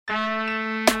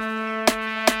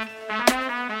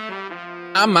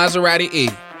I'm Maserati E.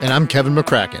 And I'm Kevin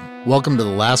McCracken. Welcome to the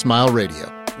Last Mile Radio.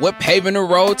 We're paving the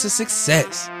road to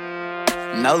success.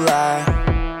 No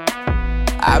lie,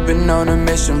 I've been on a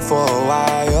mission for a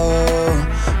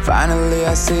while. Finally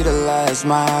I see the last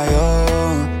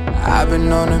mile. I've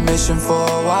been on a mission for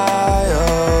a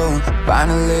while.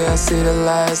 Finally I see the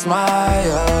last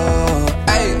mile.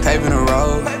 Hey, paving the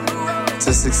road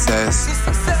to success.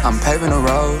 I'm paving the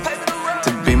road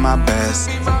to be my best.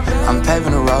 I'm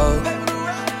paving the road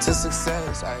to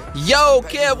success. Yo,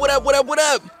 Kev, what up, what up, what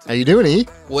up? How you doing, E?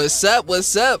 What's up,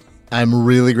 what's up? I'm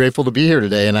really grateful to be here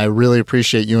today, and I really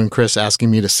appreciate you and Chris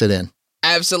asking me to sit in.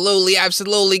 Absolutely,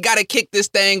 absolutely. Got to kick this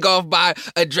thing off by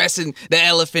addressing the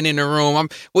elephant in the room.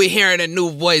 We're hearing a new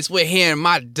voice. We're hearing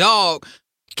my dog,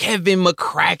 Kevin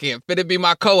McCracken. Finna be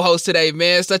my co-host today,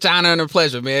 man. Such an honor and a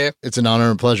pleasure, man. It's an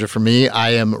honor and pleasure for me.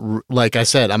 I am, like I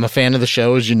said, I'm a fan of the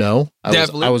show, as you know.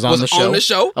 Definitely. I was on the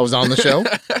show. I was on the show.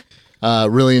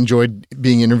 Really enjoyed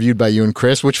being interviewed by you and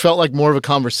Chris, which felt like more of a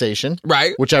conversation.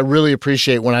 Right. Which I really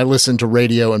appreciate when I listen to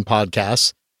radio and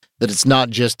podcasts, that it's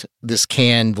not just this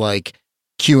canned, like,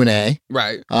 Q&A.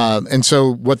 Right. And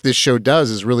so what this show does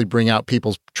is really bring out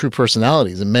people's true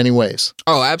personalities in many ways.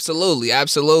 Oh, absolutely.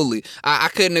 Absolutely. I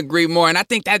couldn't agree more. And I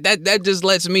think that just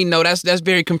lets me know, that's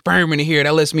very confirming to hear.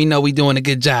 That lets me know we're doing a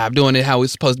good job, doing it how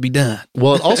it's supposed to be done.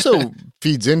 Well, it also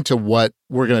feeds into what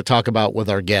we're going to talk about with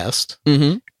our guest,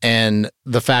 and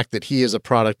the fact that he is a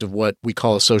product of what we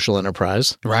call a social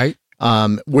enterprise. Right.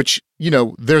 Which, you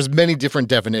know, there's many different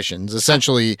definitions.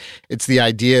 Essentially, it's the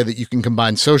idea that you can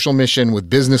combine social mission with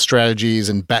business strategies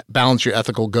and balance your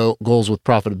ethical goals with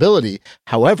profitability.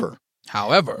 However,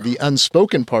 the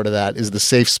unspoken part of that is the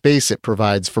safe space it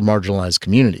provides for marginalized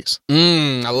communities.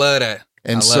 I love that.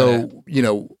 And so, you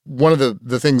know, one of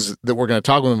the things that we're going to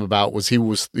talk with him about was he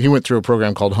went through a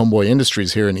program called Homeboy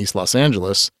Industries here in East Los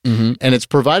Angeles, and it's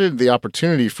provided the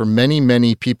opportunity for many,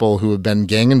 many people who have been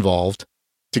gang involved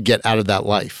to get out of that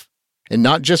life. And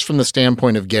not just from the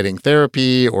standpoint of getting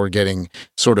therapy or getting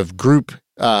sort of group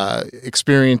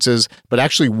experiences, but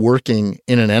actually working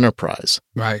in an enterprise.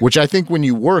 Right. Which I think when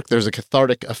you work, there's a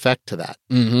cathartic effect to that,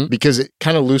 because it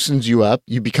kind of loosens you up.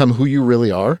 You become who you really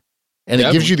are. And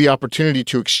it gives you the opportunity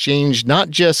to exchange not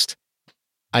just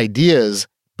ideas,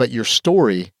 but your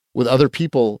story with other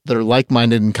people that are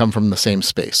like-minded and come from the same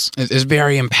space. It's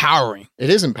very empowering. It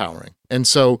is empowering. And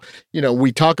so, you know,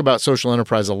 we talk about social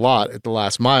enterprise a lot at the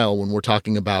Last Mile when we're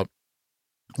talking about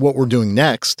what we're doing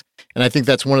next. And I think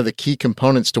that's one of the key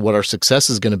components to what our success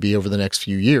is going to be over the next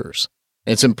few years.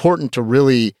 And it's important to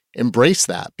really embrace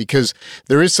that, because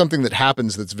there is something that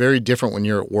happens that's very different when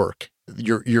you're at work.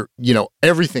 You're you know,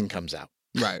 everything comes out.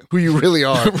 Right. Who you really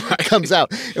are comes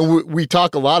out. And we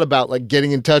talk a lot about, like,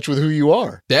 getting in touch with who you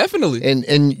are. Definitely.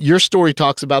 And your story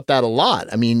talks about that a lot.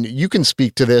 I mean, you can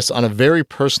speak to this on a very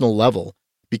personal level,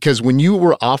 because when you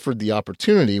were offered the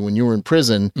opportunity, when you were in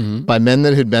prison, by men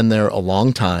that had been there a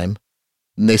long time,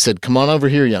 and they said, come on over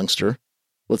here, youngster,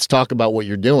 let's talk about what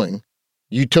you're doing.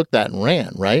 You took that and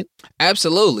ran, right?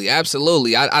 Absolutely.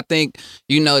 Absolutely. I think,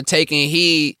 you know, taking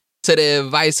heed to the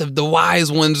advice of the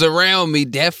wise ones around me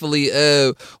definitely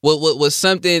was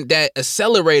something that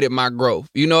accelerated my growth.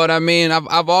 You know what I mean?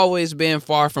 I've always been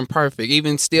far from perfect,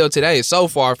 even still today, so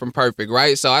far from perfect,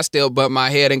 right? So I still bump my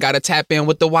head and got to tap in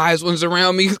with the wise ones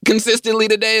around me consistently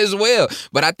today as well.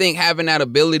 But I think having that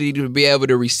ability to be able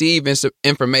to receive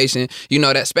information, you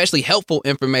know, that especially helpful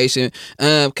information,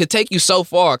 could take you so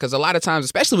far, because a lot of times,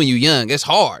 especially when you're young, it's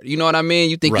hard. You know what I mean?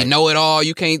 You think you know it all.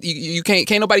 You can't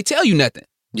nobody tell you nothing.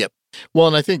 Yep. Well,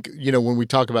 and I think, you know, when we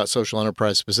talk about social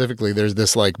enterprise specifically, there's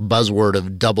this, like, buzzword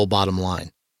of double bottom line,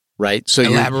 right? So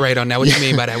elaborate on that. What do you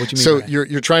mean by that? What you mean? So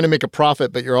you're trying to make a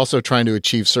profit, but you're also trying to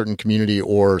achieve certain community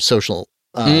or social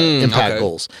impact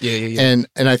goals. Yeah.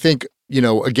 And I think, you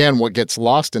know, again, what gets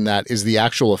lost in that is the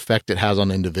actual effect it has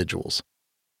on individuals.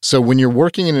 So when you're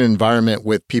working in an environment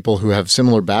with people who have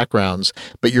similar backgrounds,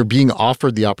 but you're being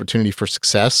offered the opportunity for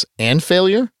success and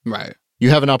failure, right,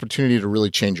 you have an opportunity to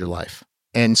really change your life.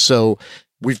 And so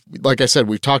like I said,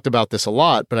 we've talked about this a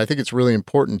lot, but I think it's really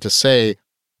important to say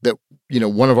that, you know,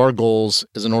 one of our goals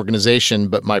as an organization,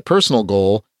 but my personal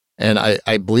goal, and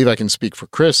I believe I can speak for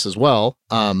Chris as well,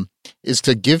 is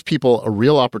to give people a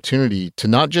real opportunity to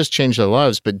not just change their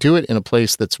lives, but do it in a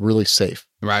place that's really safe.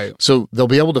 Right. So they'll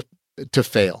be able to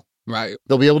fail. Right.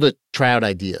 They'll be able to try out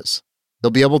ideas.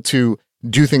 They'll be able to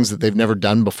do things that they've never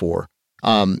done before.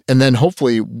 And then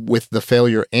hopefully with the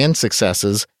failure and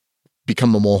successes,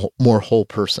 become a more whole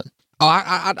person. Oh,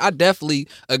 I definitely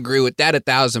agree with that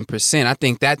 1,000%. I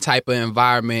think that type of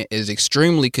environment is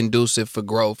extremely conducive for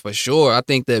growth, for sure. I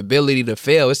think the ability to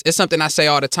fail, it's something I say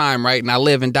all the time, right? And I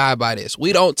live and die by this.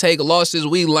 We don't take losses,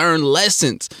 we learn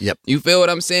lessons. Yep. You feel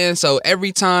what I'm saying? So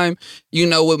every time,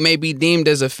 what may be deemed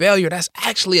as a failure, that's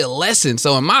actually a lesson.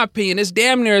 So in my opinion, it's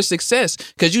damn near a success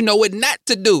because you know what not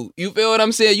to do. You feel what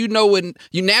I'm saying? You know what,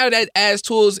 now that adds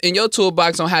tools in your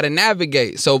toolbox on how to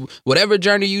navigate. So whatever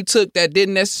journey you took that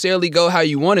didn't necessarily go how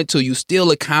you wanted to, you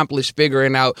still accomplished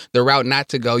figuring out the route not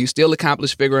to go. You still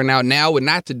accomplished figuring out now what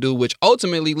not to do, which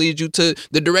ultimately leads you to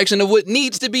the direction of what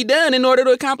needs to be done in order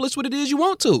to accomplish what it is you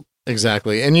want to.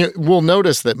 Exactly. And you will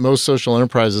notice that most social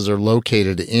enterprises are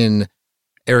located in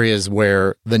areas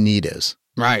where the need is.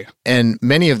 Right. And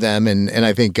many of them, and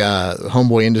I think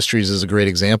Homeboy Industries is a great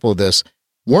example of this,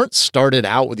 weren't started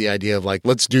out with the idea of like,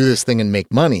 let's do this thing and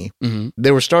make money. Mm-hmm.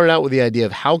 They were started out with the idea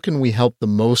of how can we help the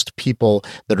most people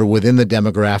that are within the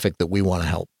demographic that we want to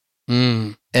help?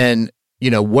 Mm. And,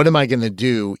 what am I going to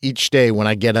do each day when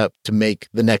I get up to make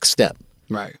the next step?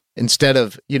 Right. Instead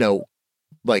of,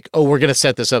 like, oh, we're going to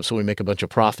set this up so we make a bunch of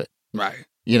profit. Right.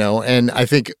 And I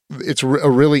think it's a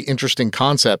really interesting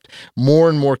concept. More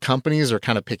and more companies are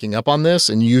kind of picking up on this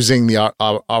and using the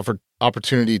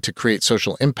opportunity to create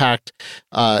social impact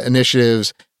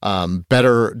initiatives,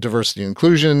 better diversity and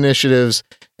inclusion initiatives,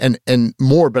 and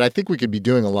more. But I think we could be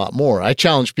doing a lot more. I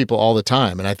challenge people all the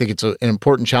time, and I think it's an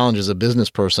important challenge as a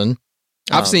business person.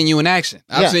 I've seen you in action.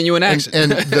 I've seen you in action.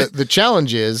 And the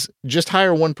challenge is just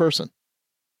hire one person.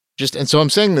 And so I'm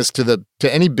saying this to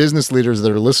any business leaders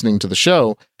that are listening to the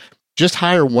show, just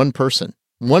hire one person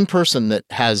that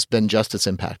has been justice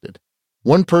impacted,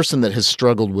 one person that has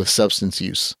struggled with substance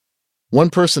use,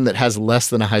 one person that has less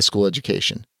than a high school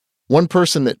education, one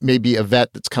person that may be a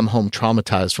vet that's come home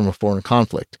traumatized from a foreign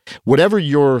conflict. Whatever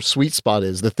your sweet spot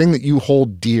is, the thing that you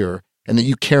hold dear and that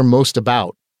you care most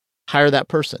about, hire that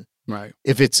person. Right.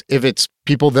 If it's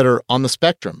people that are on the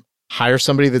spectrum, hire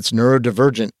somebody that's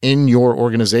neurodivergent in your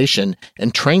organization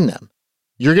and train them.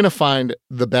 You're going to find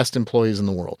the best employees in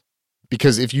the world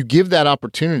because if you give that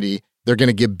opportunity, they're going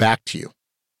to give back to you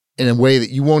in a way that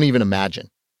you won't even imagine.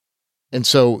 And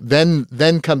so then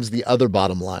comes the other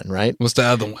bottom line, right? What's the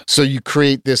other one? So you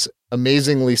create this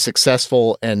amazingly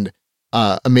successful and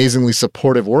amazingly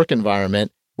supportive work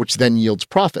environment, which then yields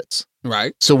profits.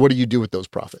 Right. So what do you do with those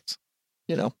profits?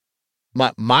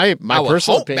 My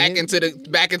personal hope opinion,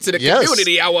 back into the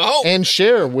community. I will hope and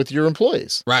share with your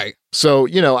employees. Right. So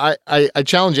I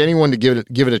challenge anyone to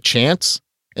give it a chance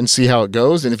and see how it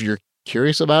goes. And if you're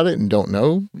curious about it and don't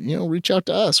know, reach out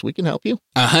to us. We can help you.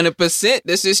 100%.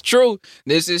 This is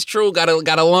true. Got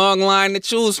a long line to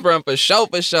choose from for sure.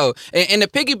 And to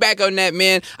piggyback on that,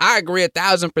 man, I agree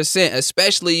 1,000%,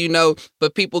 especially, for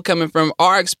people coming from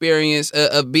our experience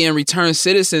of being returned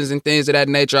citizens and things of that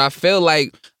nature. I feel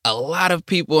like a lot of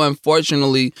people,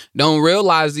 unfortunately, don't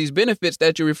realize these benefits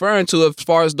that you're referring to as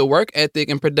far as the work ethic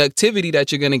and productivity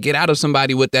that you're going to get out of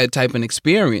somebody with that type of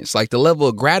experience. Like the level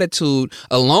of gratitude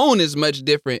alone is much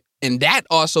different. And that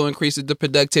also increases the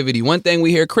productivity. One thing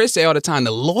we hear Chris say all the time,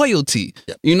 the loyalty.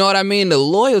 Yep. You know what I mean? The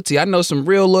loyalty. I know some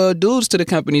real loyal dudes to the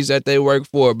companies that they work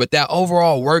for, but that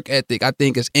overall work ethic, I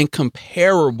think, is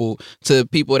incomparable to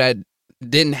people that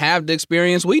didn't have the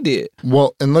experience we did.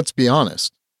 Well, and let's be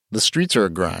honest. The streets are a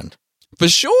grind. For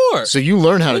sure. So you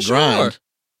learn how to grind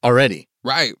already.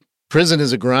 Right. Prison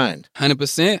is a grind.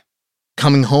 100%.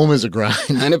 Coming home is a grind.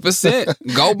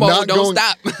 100%. Go mode, don't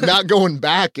stop. Not going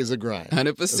back is a grind.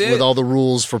 100%. With all the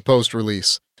rules for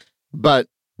post-release. But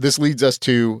this leads us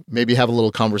to maybe have a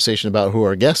little conversation about who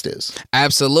our guest is.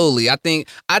 Absolutely. I think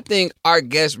our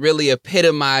guest really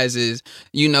epitomizes,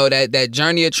 that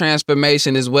journey of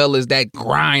transformation as well as that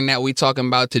grind that we talking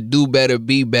about to do better,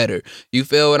 be better. You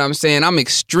feel what I'm saying? I'm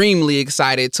extremely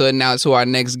excited to announce who our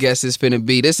next guest is finna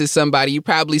be. This is somebody you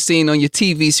probably seen on your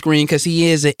TV screen because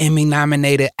he is an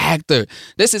Emmy-nominated actor.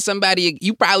 This is somebody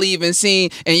you probably even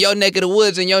seen in your neck of the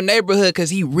woods in your neighborhood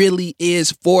because he really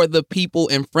is for the people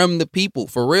and from the people.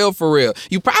 For real.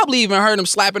 You probably even heard him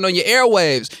slapping on your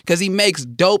airwaves because he makes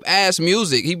dope ass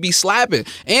music. He be slapping.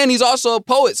 And he's also a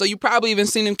poet, so you probably even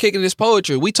seen him kicking his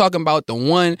poetry. We talking about the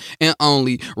one and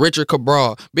only Richard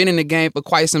Cabral. Been in the game for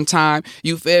quite some time.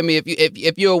 You feel me?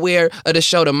 If you're aware of the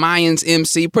show The Mayans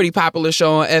MC, pretty popular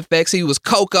show on FX. He was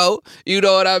Coco, you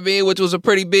know what I mean? Which was a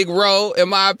pretty big role in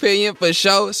my opinion for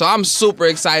sure. So I'm super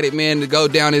excited, man, to go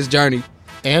down this journey.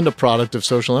 And a product of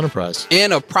social enterprise.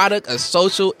 And a product of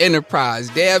social enterprise.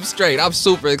 Damn straight. I'm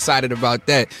super excited about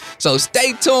that. So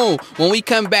stay tuned. When we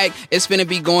come back, it's finna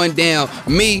be going down.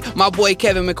 Me, my boy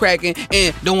Kevin McCracken,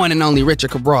 and the one and only Richard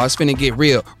Cabral. It's finna get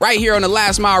real. Right here on the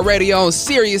Last Mile Radio on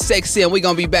Sirius XM. We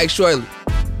gonna be back shortly.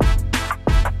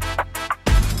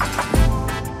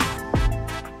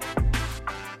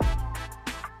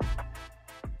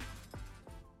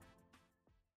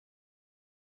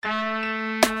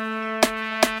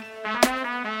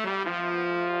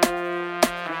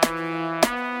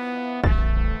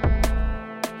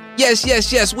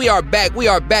 Yes, we are back.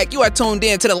 You are tuned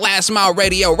in to the Last Mile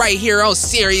Radio right here on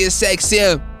Sirius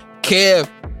XM. Kev,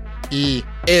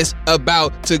 it's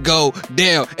about to go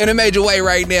down in a major way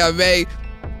right now, man.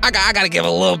 I gotta give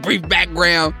a little brief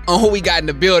background on who we got in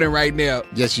the building right now.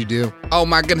 Yes, you do. Oh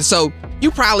my goodness. So you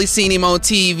probably seen him on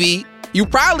TV. You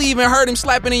probably even heard him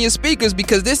slapping in your speakers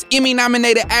because this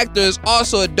Emmy-nominated actor is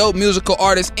also a dope musical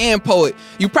artist and poet.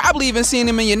 You probably even seen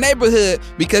him in your neighborhood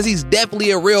because he's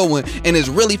definitely a real one and is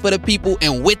really for the people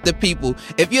and with the people.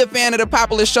 If you're a fan of the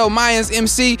popular show Mayans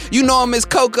MC, you know him as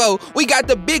Coco. We got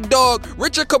the big dog,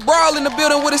 Richard Cabral, in the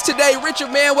building with us today.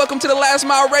 Richard, man, welcome to the Last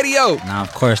Mile Radio. Now,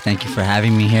 of course, thank you for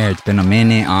having me here. It's been a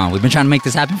minute. We've been trying to make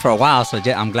this happen for a while, so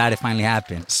I'm glad it finally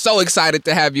happened. So excited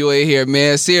to have you in here,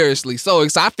 man. Seriously, so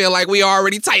excited. I feel like we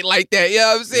already tight like that, you know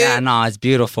what I'm saying? Yeah, no, it's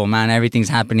beautiful, man. Everything's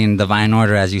happening in divine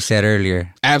order, as you said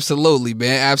earlier. Absolutely,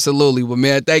 man. Absolutely. Well,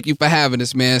 man, thank you for having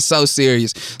us, man. So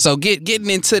serious. So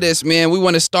getting into this, man, we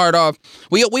want to start off,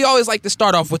 we always like to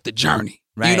start off with the journey.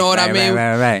 Right, you know what I mean?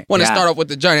 Right. Want to start off with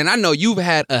the journey. And I know you've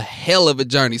had a hell of a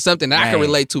journey, something that I can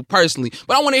relate to personally.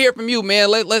 But I want to hear from you, man.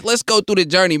 Let's go through the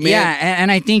journey, man. Yeah, and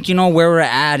I think, where we're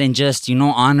at and just,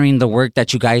 honoring the work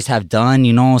that you guys have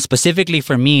done, specifically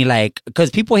for me, like,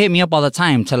 because people hit me up all the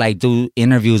time to, like, do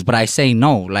interviews, but I say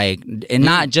no, like, and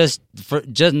not just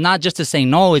to say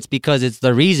no, it's because it's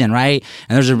the reason, right?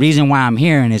 And there's a reason why I'm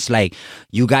here, and it's like,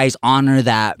 you guys honor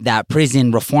that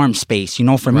prison reform space,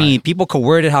 for me, people could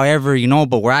word it however,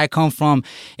 but where I come from,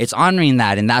 it's honoring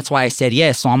that, and that's why I said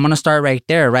yes. So I'm gonna start right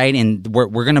there, right? And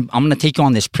I'm gonna take you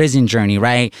on this prison journey,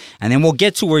 right? And then we'll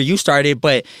get to where you started,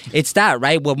 but it's that,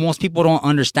 right? What most people don't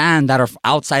understand that are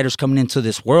outsiders coming into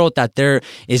this world, that there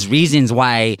is reasons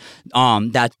why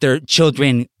that their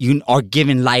children are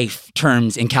given life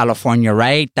terms in California,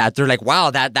 right? That they're like,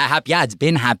 wow, that happened. Yeah, it's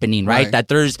been happening, right? That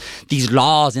there's these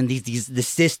laws and these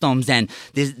systems and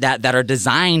that are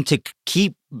designed to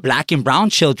keep Black and brown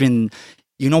children,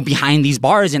 behind these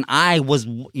bars. And I was,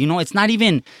 it's not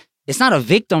a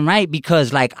victim, right?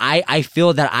 Because like I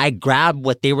feel that I grabbed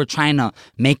what they were trying to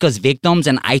make us victims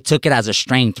and I took it as a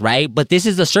strength, right? But this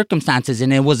is the circumstances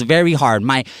and it was very hard.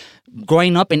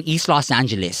 Growing up in East Los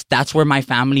Angeles, that's where my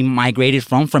family migrated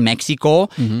from Mexico.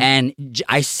 Mm-hmm. And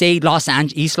I say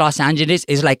East Los Angeles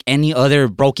is like any other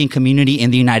broken community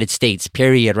in the United States,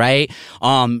 period, right?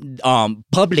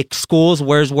 Public schools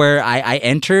was where I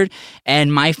entered,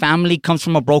 and my family comes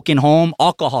from a broken home.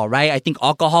 Alcohol, right? I think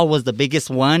alcohol was the biggest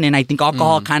one, and I think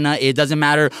alcohol it doesn't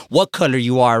matter what color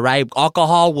you are, right?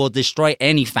 Alcohol will destroy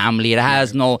any family. It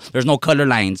has there's no color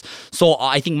lines. So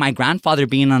I think my grandfather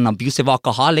being an abusive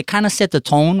alcoholic kind of set the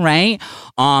tone, right?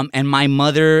 And my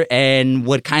mother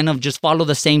would kind of just follow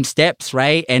the same steps,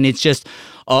 right? And it's just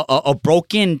a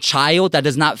broken child that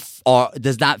does not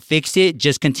fix it,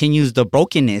 just continues the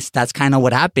brokenness. That's kind of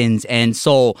what happens. And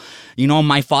so,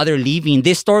 my father leaving,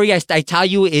 this story I tell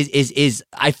you is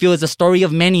I feel is a story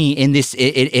of many in this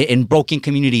in broken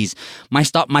communities. My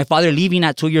father leaving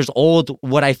at 2 years old,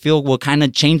 what I feel will kind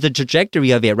of change the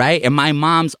trajectory of it, right? And my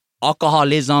mom's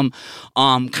alcoholism,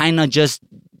 kind of just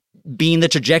being the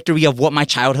trajectory of what my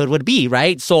childhood would be,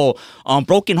 right? So,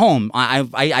 broken home.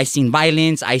 I seen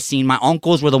violence. I seen my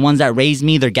uncles were the ones that raised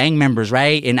me. They're gang members,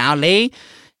 right? In LA,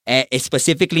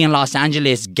 specifically in Los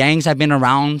Angeles, gangs have been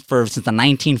around since the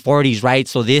 1940s, right?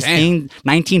 So this thing,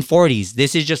 1940s,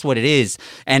 this is just what it is.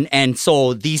 And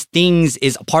so these things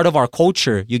is a part of our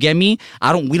culture. You get me?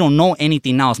 We don't know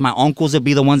anything else. My uncles will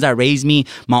be the ones that raised me.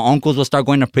 My uncles will start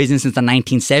going to prison since the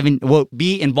 1970s, will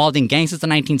be involved in gangs since the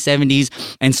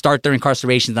 1970s and start their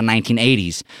incarceration in the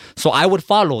 1980s. So I would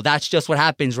follow. That's just what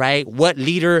happens, right? What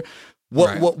leader...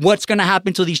 What's going to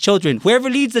happen to these children? Whoever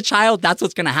leads the child, that's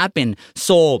what's going to happen.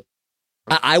 So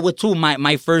I would too.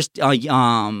 My first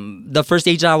the first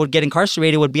age that I would get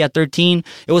incarcerated would be at 13.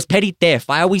 It was petty theft.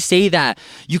 I always say that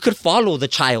you could follow the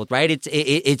child, right?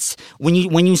 It's when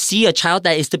you see a child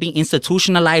that is to be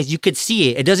institutionalized, you could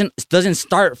see it. It doesn't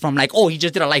start from like, oh, he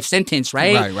just did a life sentence,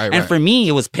 right? And for me,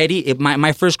 it was petty.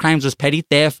 My first crimes was petty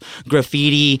theft,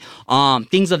 graffiti,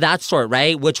 things of that sort,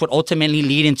 right? Which would ultimately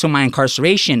lead into my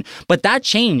incarceration. But that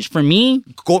changed for me.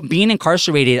 Being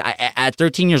incarcerated at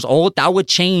 13 years old, that would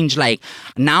change. Like,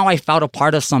 now I felt a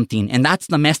part of something. And that's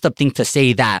the messed up thing to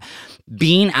say, that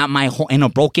being at in a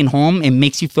broken home, it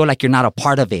makes you feel like you're not a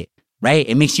part of it, right?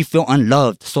 It makes you feel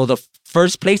unloved. So the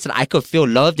first place that I could feel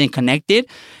loved and connected,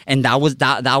 and that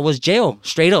was jail.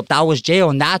 Straight up, that was jail.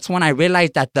 And that's when I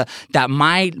realized that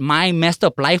my messed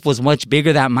up life was much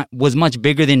bigger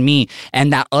than me,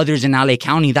 and that others in LA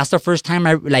County. That's the first time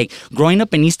I, like, growing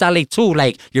up in East LA too.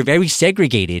 Like, you're very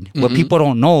segregated, what people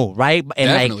don't know, right?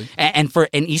 And Definitely. like,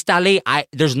 in East LA,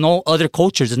 there's no other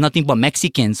cultures. There's nothing but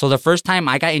Mexicans. So the first time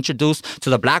I got introduced to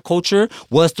the black culture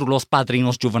was through Los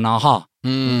Padrinos Juvenile Hall.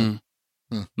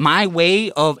 My way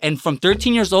of, and from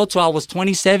 13 years old till I was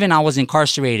 27, I was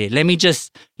incarcerated. Let me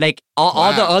just, like,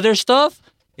 all the other stuff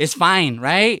is fine,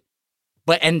 right?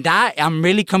 And that I'm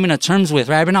really coming to terms with,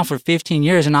 right? I've been out for 15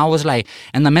 years, and I was like,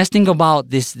 and the mess thing about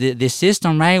this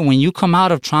system, right? When you come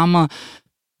out of trauma,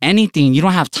 anything, you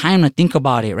don't have time to think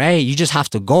about it, right? You just have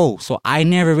to go. So I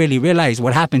never really realized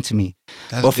what happened to me.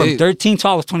 But from 13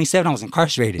 till I was 27, I was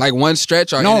incarcerated. Like one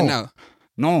stretch or in and out?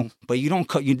 No, but you don't.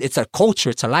 It's a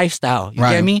culture. It's a lifestyle. You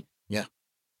get me? Yeah.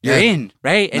 You're in,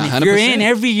 right? And 100%. if you're in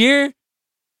every year,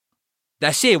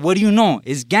 that's it. What do you know?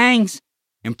 It's gangs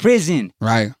and prison.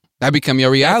 Right. That become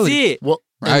your reality. That's it. Well,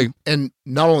 right. And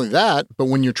not only that, but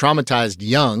when you're traumatized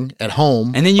young at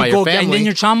home, and then you by go, your family, and then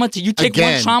you're traumatized. You take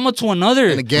again, one trauma to another.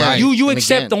 and again, Right. You and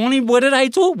accept again. only. What did I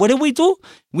do? What did we do?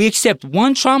 We accept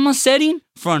one trauma setting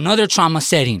for another trauma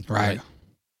setting. Right.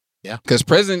 Yeah. Because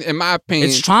prison, in my opinion,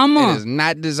 It's trauma. It is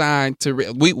not designed to.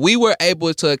 We were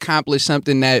able to accomplish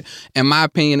something that, in my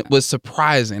opinion, was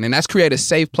surprising, and that's create a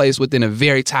safe place within a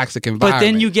very toxic environment. But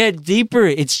then you get deeper.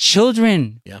 It's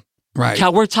children. Yeah.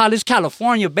 right. We're taught it's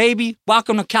California, baby.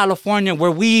 Welcome to California,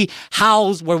 where we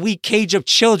cage up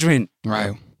children.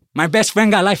 Right. My best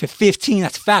friend got life at 15.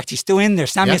 That's fact. He's still in there.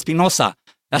 Sammy Espinosa.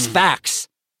 That's facts.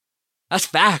 That's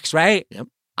facts, right? Yep.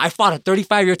 I fought a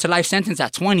 35-year to life sentence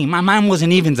at 20. My mind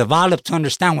wasn't even developed to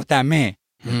understand what that meant.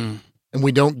 And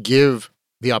we don't give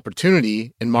the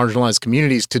opportunity in marginalized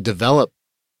communities to develop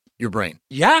your brain.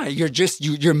 Yeah, you're just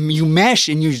you mesh,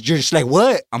 and you're just like,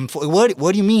 what?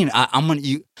 What do you mean?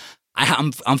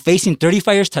 I'm facing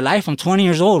 35 years to life. I'm 20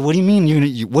 years old. What do you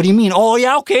mean? What do you mean? Oh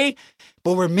yeah, okay,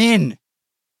 but we're men,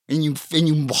 and you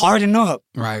harden up.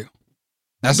 Right.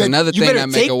 That's another thing that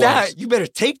make it worse. You better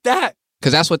take that.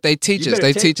 Because that's what they teach us.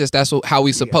 They teach us that's how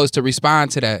we supposed to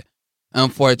respond to that.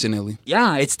 Unfortunately.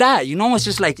 Yeah, it's that. It's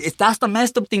just like that's the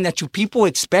messed up thing that you people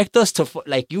expect us to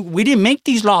like. We didn't make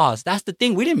these laws. That's the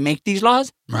thing. We didn't make these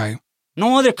laws. Right.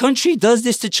 No other country does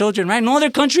this to children, right? No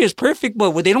other country is perfect,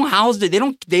 but they don't house it.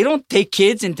 They don't take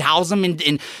kids and house them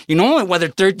in whether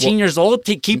 13 years old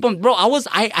to keep them. Bro,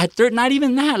 not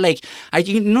even that. Like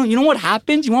you know what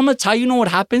happens? You want me to tell you what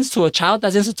happens to a child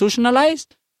that's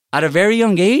institutionalized at a very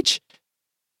young age?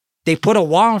 They put a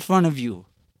wall in front of you.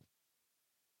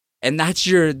 And that's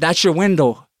your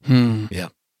window. Yeah.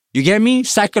 You get me?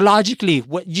 Psychologically.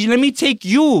 Let me take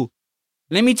you,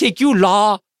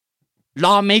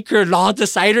 lawmaker, law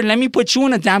decider. Let me put you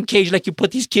in a damn cage like you put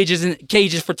these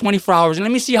cages for 24 hours. And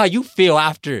let me see how you feel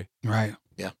after. Right.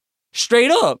 Yeah.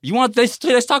 Straight up.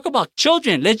 Let's talk about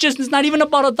children. It's not even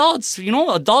about adults.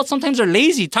 Adults sometimes are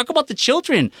lazy. Talk about the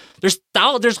children. There's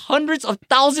hundreds of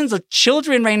thousands of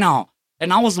children right now.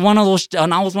 And I was one of those.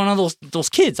 And I was one of those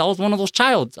kids. I was one of those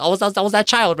childs. I was that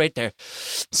child right there.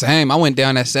 Same. I went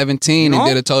down at 17 and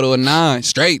did a total of 9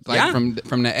 straight. Like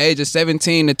from the age of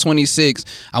 17 to 26,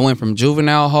 I went from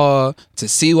juvenile hall to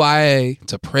CYA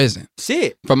to prison.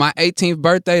 Shit. For my 18th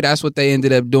birthday, that's what they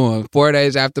ended up doing. 4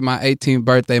 days after my 18th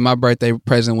birthday, my birthday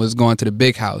present was going to the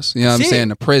big house. You know what I'm saying?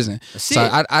 The prison. So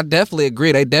I definitely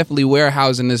agree. They definitely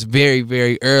warehousing this very,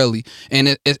 very early.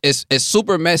 And it's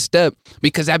super messed up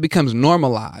because that becomes normalized.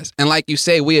 And like you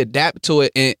say, we adapt to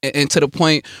it and to the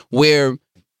point where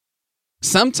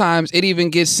sometimes it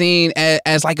even gets seen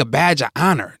as like a badge of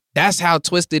honor. That's how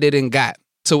twisted it and got.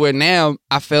 To where now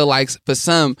I feel like for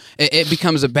some it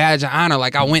becomes a badge of honor.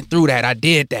 Like I went through that, I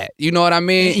did that. You know what I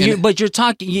mean? But you're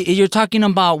talking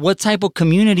about what type of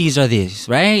communities are these,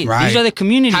 right? Right. These are the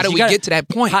communities. How do we get to that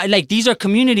point? These are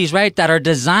communities, right, that are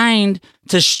designed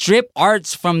to strip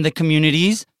arts from the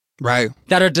communities, right?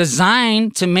 That are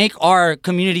designed to make our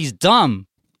communities dumb.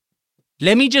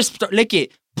 Let me just look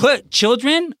it. Put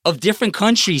children of different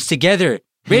countries together.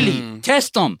 Really,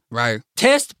 test them. Right.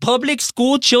 Test public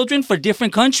school children for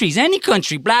different countries, any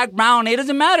country, black, brown, it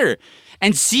doesn't matter,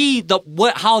 and see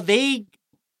how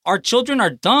our children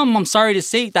are dumb. I'm sorry to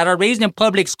say, that are raised in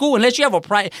public school. Unless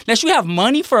you have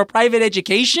money for a private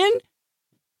education,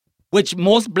 which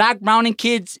most black, brown, and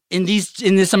kids in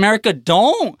this America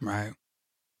don't. Right.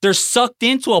 They're sucked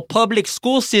into a public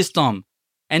school system,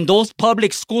 and those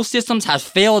public school systems have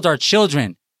failed our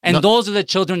children. And those are the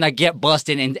children that get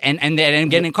busted and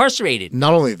get incarcerated.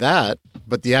 Not only that,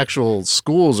 but the actual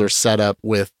schools are set up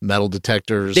with metal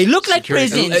detectors. They look like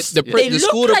prisons.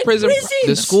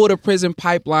 The school to prison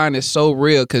pipeline is so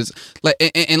real because,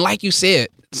 like you said,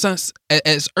 since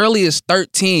as early as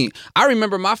 13, I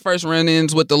remember my first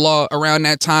run-ins with the law around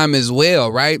that time as well,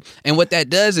 right? And what that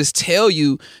does is tell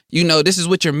you, this is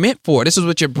what you're meant for. This is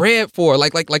what you're bred for.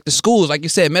 Like the schools, like you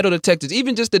said, metal detectors,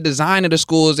 even just the design of the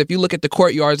schools. If you look at the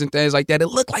courtyards and things like that, it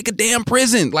looked like a damn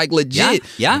prison, like legit.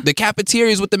 Yeah. The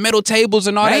cafeterias with the metal tables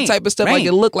and all that type of stuff, like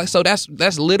it looked like. So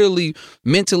that's literally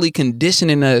mentally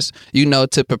conditioning us,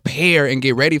 to prepare and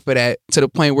get ready for that to the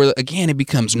point where, again, it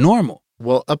becomes normal.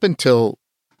 Well, up until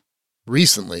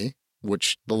recently,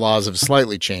 which the laws have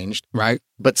slightly changed, right?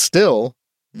 But still,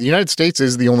 the United States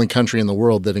is the only country in the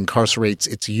world that incarcerates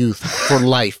its youth for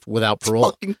life without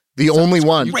parole. The only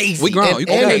one. Crazy. We grown.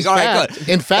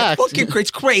 In fact,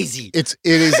 it's crazy. It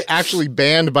is actually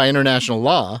banned by international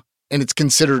law, and it's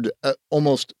considered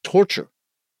almost torture.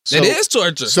 So, it is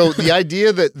torture. So the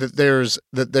idea that there's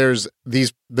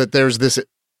this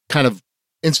kind of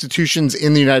institutions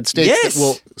in the United States that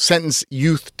will sentence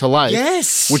youth to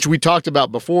life, which we talked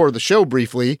about before the show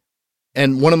briefly,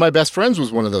 and one of my best friends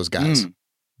was one of those guys,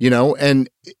 and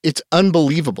it's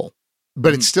unbelievable,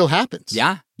 but it still happens.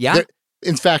 Yeah.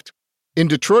 In fact, in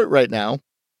Detroit right now,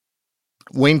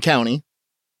 Wayne County,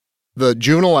 the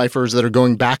juvenile lifers that are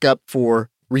going back up for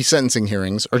resentencing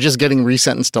hearings are just getting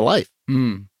resentenced to life.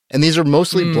 And these are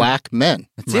mostly black men.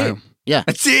 That's it. Yeah.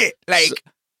 That's it.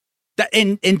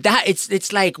 And that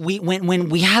it's like when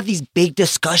we have these big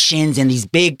discussions and these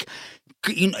big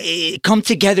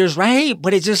come-togethers, right?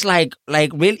 But it's just like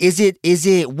really, is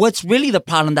it what's really the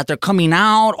problem, that they're coming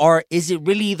out, or is it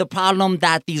really the problem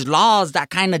that these laws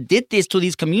that kind of did this to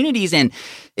these communities? And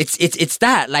it's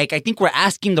that, like, I think we're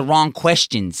asking the wrong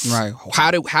questions. Right.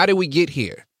 How did we get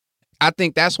here? I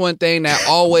think that's one thing that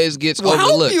always gets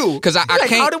overlooked. Because I can't.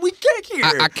 How did we get here?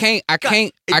 I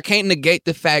can't negate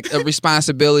the fact of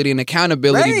responsibility and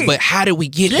accountability. Right. But how did we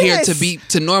get here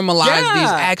to normalize these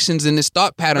actions and this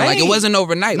thought pattern? Like, it wasn't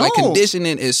overnight. No. Like,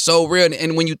 conditioning is so real,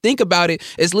 and when you think about it,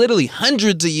 it's literally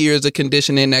hundreds of years of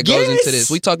conditioning that goes into this.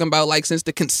 We talking about like since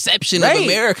the conception of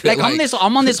America. Like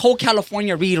I'm on this whole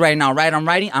California read right now. Right,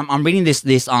 I'm reading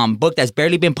this book that's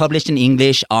barely been published in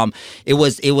English. It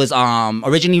was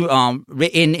originally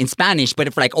written in Spanish,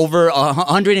 but for like over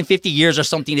 150 years or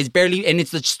something. It's barely, and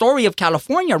it's the story of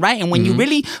California, right? And when you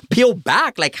really peel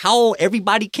back, like how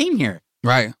everybody came here,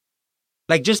 right?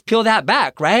 Like just peel that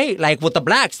back, right? Like with the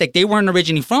blacks, like they weren't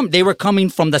originally they were coming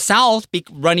from the South,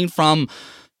 running from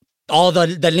all the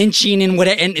lynching and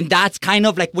whatever, and that's kind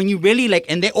of like when you really like,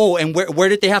 and where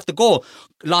did they have to go?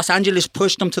 Los Angeles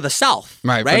pushed them to the South,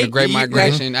 right? From the Great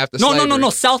Migration after slavery.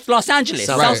 No, South Los Angeles.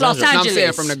 South Los Angeles. I'm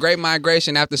saying from the Great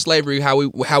Migration after slavery, how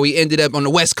we ended up on the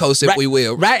West Coast, if we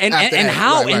will, right? And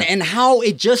how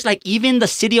it just like even the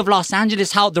city of Los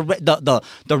Angeles, how the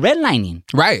redlining,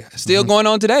 right, still going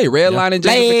on today, redlining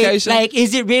gentrification. Like,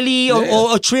 is it really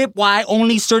a trip? Why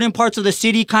only certain parts of the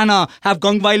city kind of have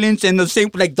gun violence and the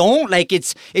same? Like, don't like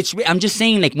it's. I'm just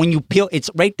saying, like when you peel, it's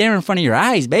right there in front of your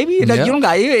eyes, baby. Like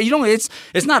you don't.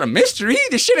 It's not a mystery.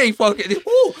 This shit ain't fucking.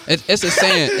 It's a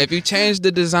saying. If you change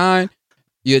the design,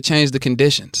 you'll change the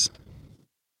conditions.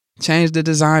 Change the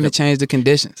design to change the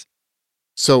conditions.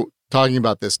 So, talking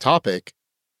about this topic,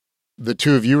 the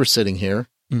two of you are sitting here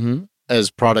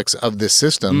as products of this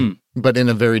system, but in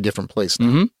a very different place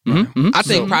now. I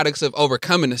think products of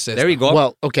overcoming the system. There you go.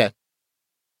 Well, okay.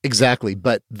 Exactly.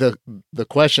 But the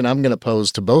question I'm going to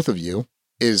pose to both of you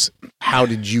is, how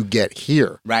did you get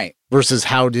here? Right. Versus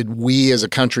how did we as a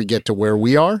country get to where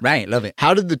we are? Right. Love it.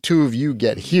 How did the two of you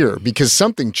get here? Because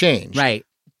something changed. Right.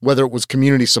 Whether it was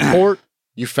community support,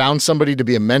 you found somebody to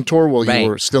be a mentor while you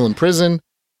were still in prison,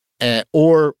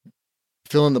 or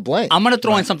fill in the blank. I'm going to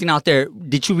throw in something out there.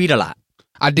 Did you read a lot?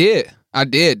 I did,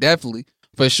 definitely.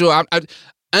 For sure.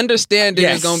 Understanding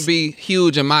is going to be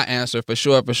huge in my answer, for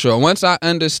sure. Once I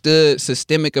understood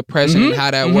systemic oppression and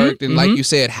how that worked, and like you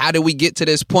said, how did we get to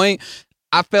this point?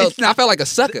 I felt like a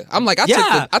sucker. I'm like,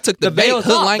 I took the bait, hook,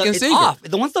 line, and sinker. Off.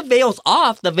 Once the veil's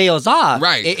off, the veil's off.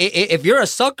 Right. If you're a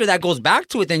sucker that goes back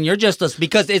to it, then you're just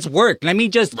because it's work. Let me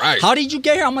just. Right. How did you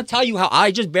get here? I'm gonna tell you how.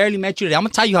 I just barely met you today. I'm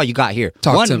gonna tell you how you got here.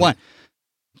 Talk to me.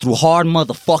 Through hard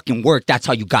motherfucking work. That's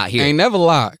how you got here. I ain't never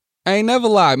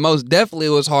lied. Most definitely it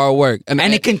was hard work. And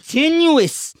it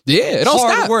continuous. Yeah, it don't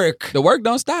hard stop. Work. The work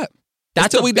don't stop.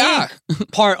 That's until a we die.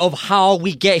 part of how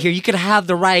we get here. You could have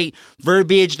the right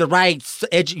verbiage, the right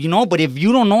edge, but if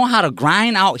you don't know how to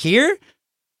grind out here,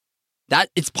 that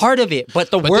it's part of it.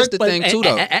 But work, the thing too,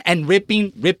 though, and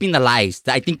ripping the lies.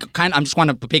 I think I'm just want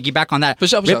to piggyback on that. For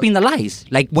sure, ripping the lies.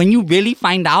 Like when you really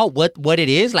find out what it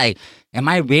is, like, am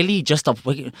I really just a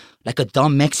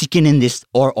dumb Mexican in this,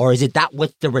 or is it that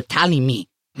what they're telling me?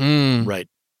 Right.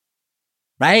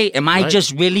 Right? Am I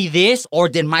just really this, or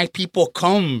did my people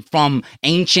come from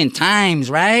ancient times,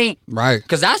 right? Right.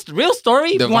 Because that's the real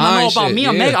story. If you want to know about me,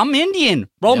 I'm Indian,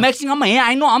 bro. Yeah. Mexican,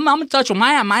 I know. I'm in touch with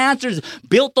my ancestors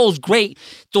built those great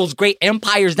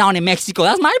empires down in Mexico.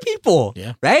 That's my people.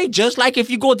 Yeah. Right? Just like if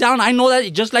you go down, I know that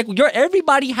just like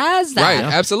everybody has that.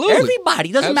 Right, absolutely.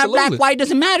 Everybody. Doesn't matter black, white,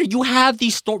 doesn't matter. You have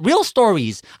these real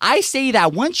stories. I say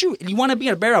that once you want to be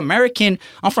a better American,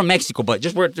 I'm from Mexico, but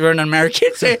just we're an American.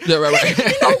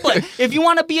 Right. But if you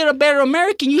want to be a better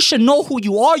American, you should know who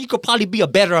you are. You could probably be a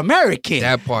better American.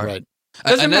 That part. Right.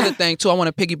 Another thing, too, I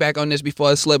want to piggyback on this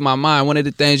before it slipped my mind. One of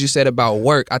the things you said about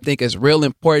work, I think it's real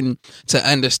important to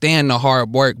understand the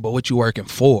hard work, but what you're working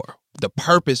for. The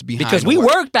purpose behind because we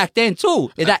work. Worked back then, too.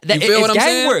 You feel what I'm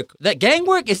saying? Work. That gang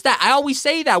work is that. I always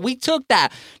say that. We took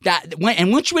that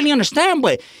once you really understand,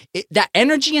 but that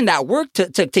energy and that work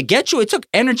to get you, it took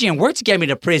energy and work to get me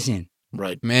to prison.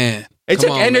 Right. Man. It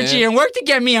took energy and work to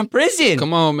get me in prison.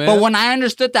 Come on, man. But when I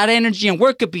understood that energy and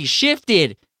work could be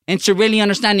shifted into really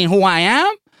understanding who I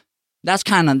am, that's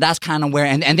kind of where,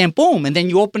 and then boom, and then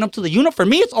you open up to the universe. For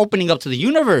me, it's opening up to the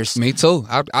universe. Me too.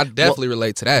 I definitely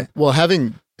relate to that. Well,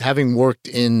 having worked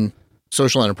in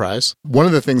social enterprise, one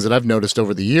of the things that I've noticed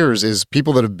over the years is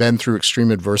people that have been through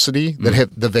extreme adversity, that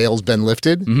have the veil's been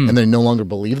lifted, and they no longer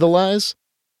believe the lies,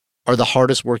 are the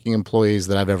hardest working employees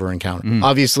that I've ever encountered.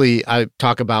 Obviously, I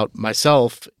talk about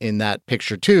myself in that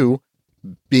picture too,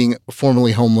 being a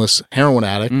formerly homeless heroin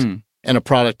addict and a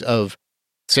product of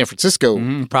San Francisco.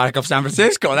 Product of San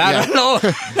Francisco. I don't know.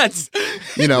 That's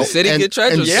the city get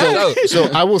treacherous. So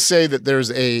I will say that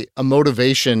there's a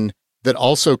motivation that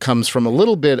also comes from a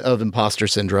little bit of imposter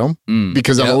syndrome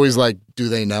because I'm always like, do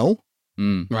they know?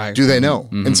 Right. Do they know?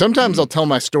 And sometimes I'll tell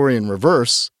my story in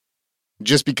reverse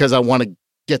just because I want to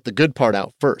get the good part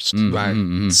out first.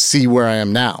 Right. See where I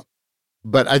am now.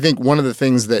 But I think one of the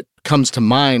things that comes to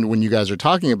mind when you guys are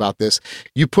talking about this,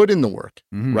 you put in the work,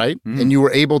 right? And you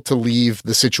were able to leave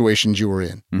the situations you were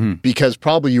in because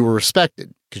probably you were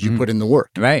respected because you put in the work.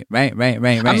 Right. I mean,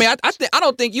 I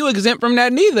don't think you exempt from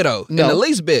that neither, though, in the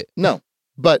least bit. No.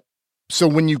 But so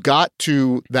when you got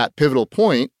to that pivotal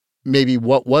point, maybe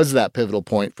what was that pivotal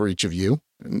point for each of you?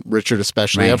 And Richard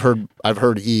especially, I've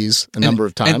heard ease a number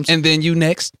of times. And then you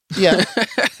next. Yeah.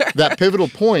 That pivotal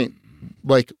point,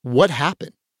 like what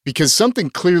happened? Because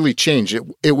something clearly changed.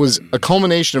 It was a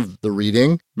culmination of the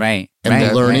reading. Right. And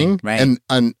the learning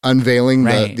and unveiling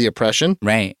the oppression.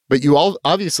 Right. But you all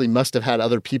obviously must have had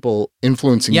other people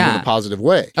influencing you in a positive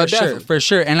way. For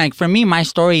sure. And like for me, my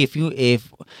story, if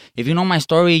you know my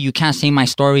story, you can't say my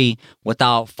story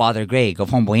without Father Greg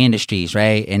of Homeboy Industries,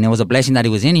 right? And it was a blessing that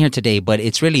he was in here today. But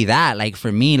it's really that, like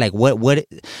for me, like what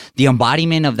the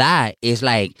embodiment of that is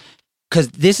like, because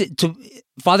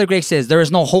Father Greg says there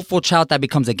is no hopeful child that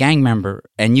becomes a gang member,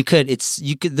 and you could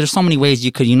there's so many ways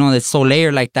you could, it's so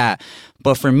layered like that.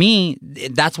 But for me,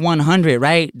 that's 100,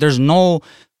 right? There's no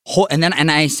and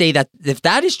I say that if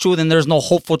that is true, then there's no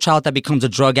hopeful child that becomes a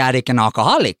drug addict and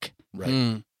alcoholic.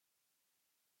 Right.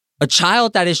 A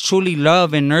child that is truly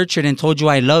loved and nurtured and told you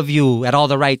I love you at all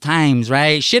the right times,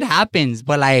 right? Shit happens,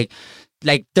 but like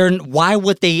why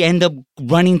would they end up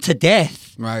running to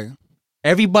death? Right.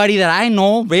 Everybody that I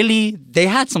know, really, they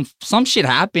had some shit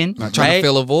happen. Trying to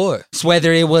fill a void. So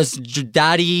whether it was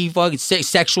daddy, fucking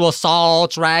sexual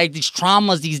assaults, right? These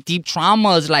traumas, these deep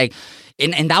traumas, like,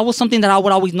 and that was something that I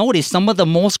would always notice. Some of the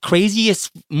most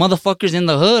craziest motherfuckers in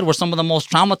the hood were some of the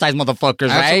most traumatized motherfuckers,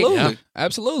 right? Absolutely.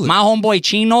 Absolutely. My homeboy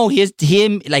Chino, he was that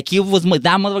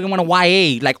motherfucker went to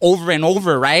YA like over and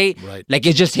over, right? Right. Like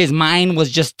it's just his mind was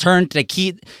just turned to like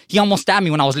he almost stabbed me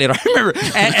when I was little. I remember,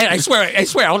 and I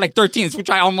swear, I was like 13, so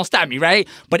he almost stabbed me, right?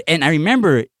 But I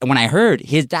remember when I heard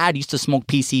his dad used to smoke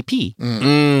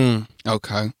PCP.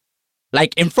 Okay.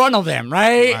 Like in front of them,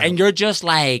 right? And you're just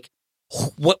like,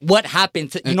 what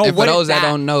happened to, you know, and what for those is that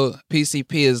don't know,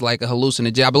 PCP is like a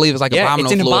hallucinogen. I believe it's like a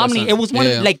abdominal it's an fluid or embalming. something. It was one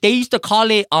of, like, they used to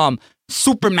call it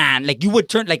Superman. Like, you would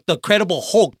turn like the Incredible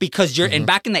Hulk, because you're and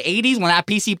back in the 80s when that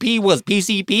PCP was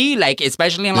PCP, like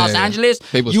especially in Los Angeles,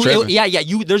 People's you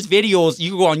tripping. there's videos, you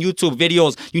can go on YouTube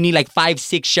videos, you need like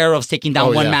 5-6 sheriffs taking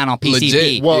down one man on PCP.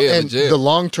 Legit. Well, Yeah, and legit. the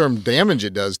long-term damage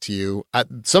it does to you.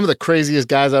 Some of the craziest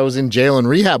guys I was in jail and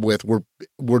rehab with were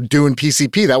doing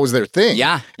PCP. That was their thing.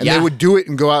 Yeah, and they would do it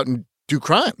and go out and do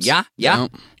crimes. Yeah.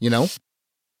 You know,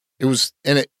 it was,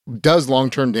 and it does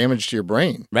long-term damage to your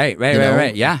brain. Right. You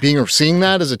know? Yeah. Seeing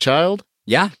that as a child.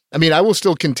 Yeah. I mean, I will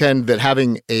still contend that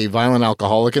having a violent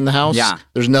alcoholic in the house,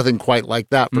 there's nothing quite like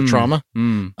that for trauma.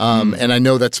 And I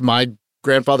know that's my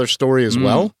grandfather's story as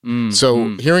well.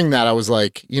 So hearing that, I was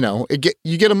like, you know,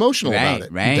 you get emotional about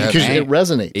it. Right. Because it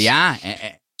resonates. Yeah.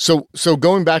 So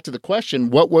going back to the question,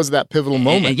 what was that pivotal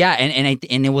moment?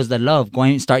 And it was the love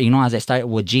as I started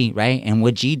with G, right? And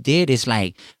what G did is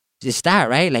like, it's that,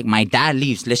 right? Like, my dad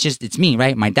leaves. It's me,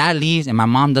 right? My dad leaves and my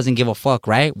mom doesn't give a fuck,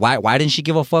 right? Why didn't she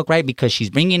give a fuck, right? Because she's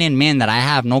bringing in men that I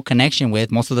have no connection with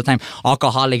most of the time,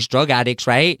 alcoholics, drug addicts,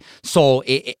 right? So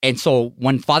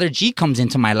when Father G comes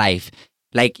into my life,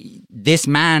 like, this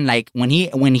man, like, when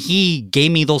he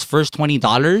gave me those first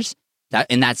 $20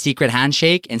 in that secret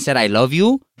handshake and said, "I love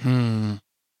you,"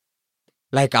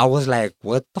 like, I was like,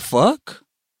 what the fuck?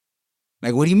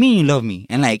 Like, what do you mean you love me?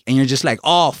 And you're just like,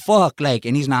 oh, fuck. Like,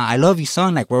 and he's not, "I love you,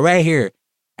 son. Like, we're right here."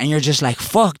 And you're just like,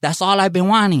 fuck, that's all I've been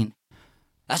wanting.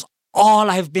 That's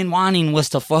all I've been wanting, was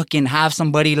to fucking have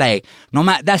somebody, like, no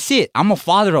matter, that's it. I'm a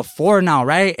father of 4 now,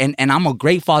 right? And I'm a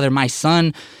great father. My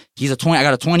son, I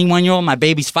got a 21-year-old. My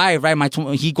baby's 5, right?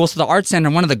 He goes to the art center,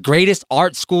 one of the greatest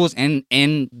art schools in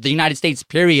the United States,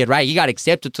 period, right? He got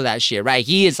accepted to that shit, right?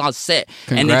 He is all set.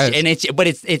 Congrats. But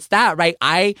it's that, right?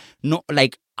 I know,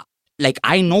 like,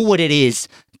 I know what it is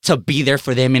to be there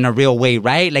for them in a real way,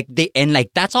 right? Like,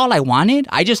 that's all I wanted.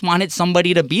 I just wanted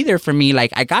somebody to be there for me. Like,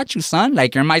 I got you, son.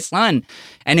 Like, you're my son.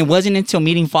 And it wasn't until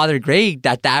meeting Father Greg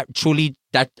that truly,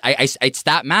 it's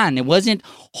that man. It wasn't,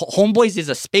 Homeboys is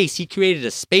a space. He created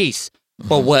a space.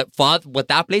 But what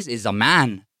that place is a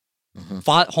man.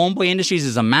 Homeboy Industries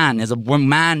is a man. Is a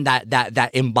man that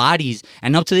embodies.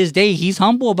 And up to this day, he's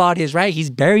humble about his, right?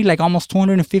 He's buried like almost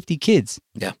 250 kids.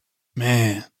 Yeah.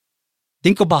 Man.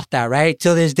 Think about that, right?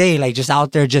 Till this day, like, just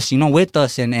out there, just, you know, with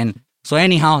us. And so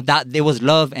anyhow, that there was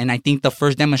love. And I think the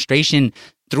first demonstration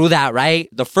through that, right?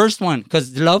 The first one,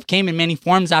 because love came in many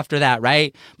forms after that,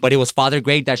 right? But it was Father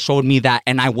Greg that showed me that,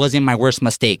 and I wasn't my worst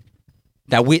mistake.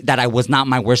 That I was not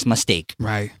my worst mistake.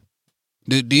 Right.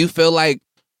 Do you feel like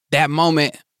that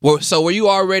moment, were you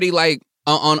already like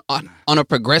on a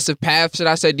progressive path, should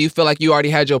I say? Do you feel like you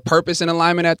already had your purpose in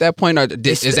alignment at that point, or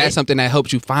is that something that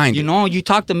helped you find you it? know, you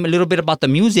talked a little bit about the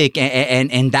music,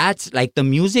 and that's like the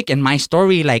music and my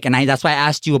story, like, and that's why I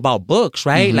asked you about books,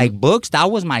 right? Like, books, that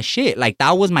was my shit. Like,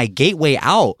 that was my gateway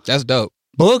out. That's dope.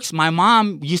 Books, my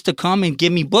mom used to come and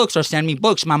give me books or send me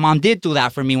books. My mom did do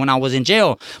that for me when I was in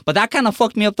jail, but that kind of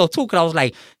fucked me up though too, because I was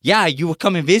like, yeah, you would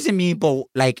come and visit me, but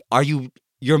like,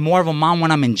 you're more of a mom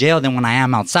when I'm in jail than when I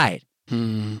am outside.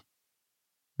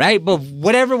 Right? But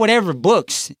whatever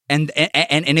books. And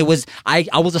it was, I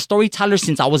was a storyteller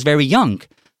since I was very young.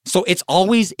 So it's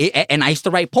always, and I used to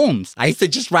write poems. I used to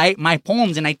just write my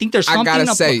poems. And I think there's something. I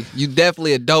gotta say, you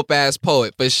definitely a dope ass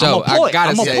poet for sure. I'm a poet.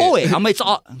 I'm a poet. It's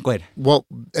all, go ahead. Well,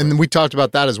 and we talked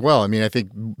about that as well. I mean, I think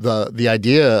the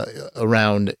idea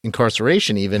around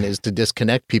incarceration even is to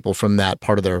disconnect people from that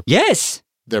part of their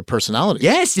personality.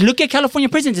 Yes, look at California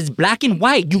prisons. It's black and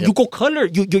white. You go color.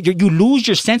 You lose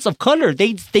your sense of color.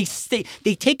 They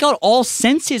take out all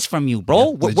senses from you, bro.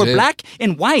 We're black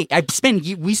and white.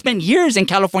 We spent years in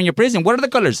California prison. What are the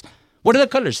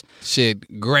colors?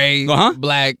 Shit, gray,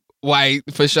 black, white,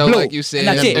 for sure, blue. like you said. And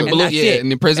that's it. And blue, and that's it.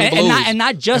 and the prison blues. And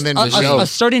not just a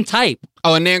certain type.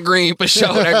 Oh, and then green, for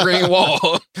sure, that green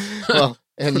wall. Well,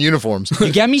 and uniforms.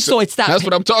 You get me? So it's that. That's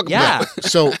what I'm talking about.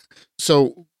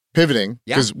 So pivoting,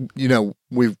 because you know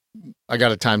I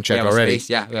got a time check already.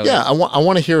 I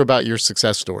want to hear about your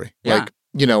success story. Like,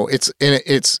 you know, it's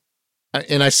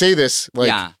and I say this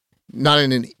like not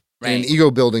in an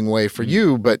ego building way for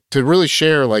you, but to really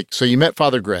share, like, so you met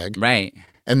Father Greg, right?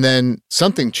 And then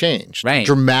something changed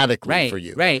dramatically for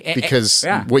you, right? Because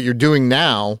what you're doing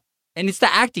now. And it's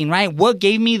the acting, right? What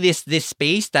gave me this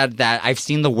space that I've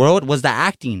seen the world was the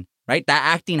acting. Right? That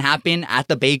acting happened at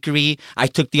the bakery. I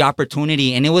took the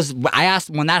opportunity, and I asked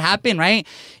when that happened, right?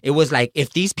 It was like,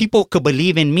 if these people could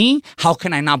believe in me, how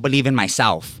can I not believe in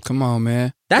myself? Come on,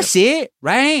 man. That's it,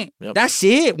 right? That's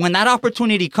it. When that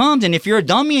opportunity comes, and if you're a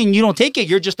dummy and you don't take it,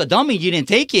 you're just a dummy. You didn't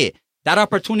take it. That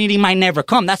opportunity might never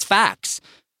come. That's facts.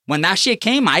 When that shit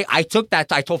came, I took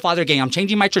that. I told Father Gang, I'm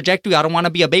changing my trajectory. I don't want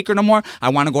to be a baker no more. I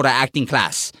want to go to acting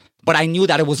class. But I knew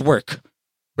that it was work,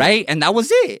 right? And that was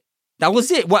it. That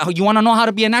was it. What, you want to know how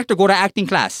to be an actor? Go to acting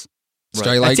class.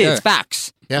 Straight That's like it. that. It's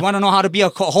facts. Yeah. You want to know how to be a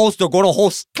host or go to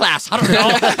host class? I don't know.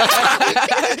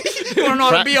 You want to know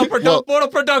how to be a go to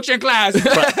production class.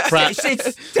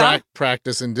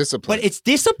 Practice and discipline. But it's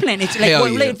discipline. It's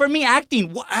like, like for me,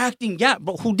 acting. Yeah,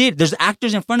 but who did? There's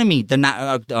actors in front of me. The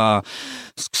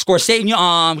Scorsese,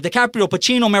 DiCaprio,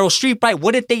 Pacino, Meryl Streep. Right?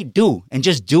 What did they do? And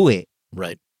just do it.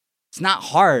 Right. It's not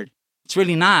hard. It's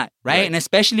really not. Right? And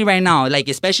especially right now, like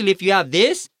especially if you have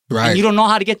this. Right. And you don't know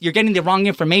how to you're getting the wrong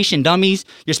information, dummies.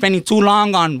 You're spending too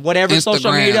long on whatever Instagram.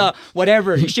 Social media,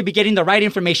 whatever. You should be getting the right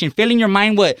information, filling your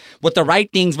mind with the right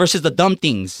things versus the dumb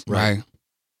things. Right.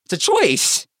 It's a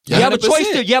choice. Yeah, you have a 100%.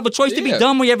 choice you have a choice to be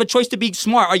dumb, or you have a choice to be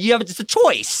smart, or it's a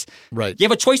choice. Right. You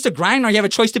have a choice to grind, or you have a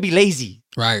choice to be lazy.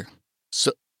 Right.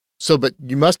 So but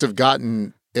you must have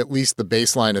gotten at least the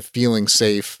baseline of feeling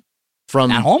safe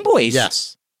from At Homeboys.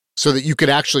 Yes. So that you could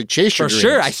actually chase your dreams. For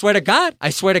sure. I swear to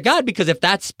God, because if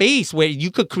that space where you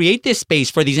could create this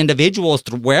space for these individuals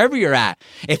through wherever you're at,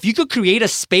 if you could create a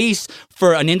space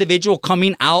for an individual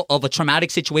coming out of a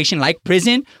traumatic situation like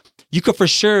prison, you could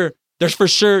there's for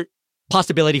sure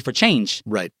possibility for change.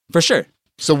 Right. For sure.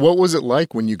 So what was it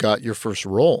like when you got your first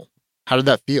role? How did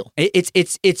that feel?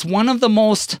 It's one of the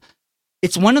most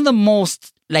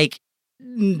like,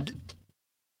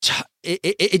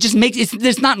 it just makes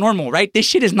it's not normal, right? This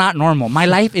shit is not normal. My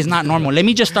life is not normal. Let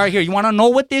me just start here. You want to know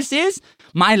what this is?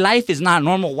 My life is not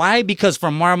normal. Why? Because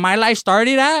from where my life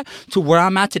started at to where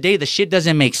I'm at today, the shit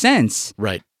doesn't make sense.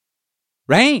 Right.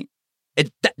 Right?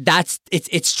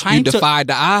 It's trying to defy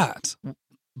the odds.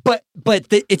 But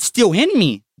it's still in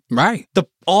me. Right.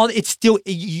 I still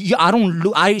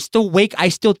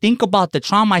think about the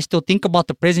trauma. I still think about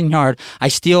the prison yard. I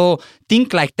still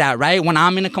think like that, right? When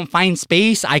I'm in a confined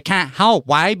space, I can't help.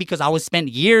 Why? Because I was spent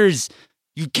years.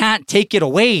 You can't take it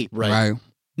away. Right.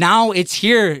 Now it's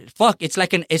here. Fuck. It's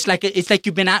like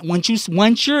you've been at once you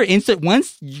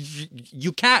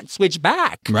can't switch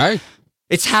back. Right.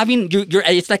 It's having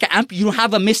it's like you don't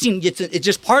have a missing. It's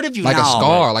just part of you like now. a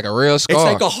scar, like a real scar. It's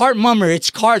like a heart murmur.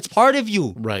 It's part of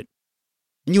you. Right.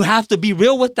 And you have to be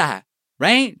real with that,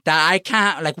 right? That I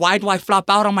can't, like, why do I flop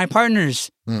out on my partners?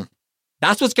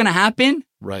 That's what's gonna happen.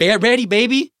 Right. Get ready,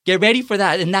 baby. Get ready for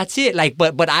that, and that's it. Like,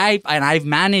 but I've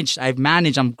managed.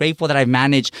 I'm grateful that I've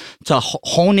managed to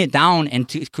hone it down and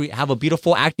to have a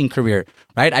beautiful acting career.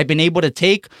 Right. I've been able to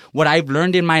take what I've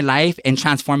learned in my life and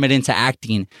transform it into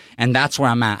acting, and that's where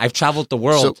I'm at. I've traveled the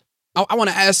world. So, I want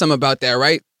to ask something about that,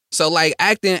 right? So, like,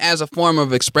 acting as a form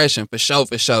of expression, for sure.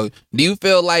 Do you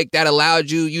feel like that allowed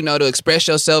you, to express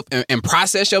yourself and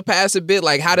process your past a bit?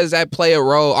 Like, how does that play a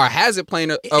role, or has it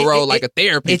played a role like a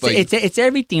therapy for you? It's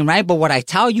everything, right? But what I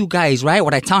tell you guys, right?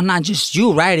 What I tell not just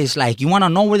you, right? Is like, you want to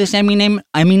know where this Emmy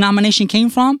nomination came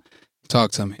from?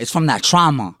 Talk to me. It's from that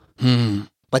trauma.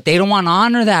 But they don't want to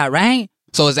honor that, right?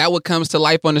 So is that what comes to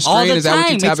life on the screen? All the time. Is that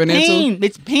what you're tapping into?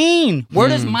 It's pain. Where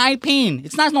does my pain?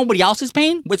 It's not nobody else's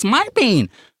pain. It's my pain.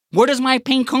 Where does my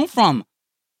pain come from?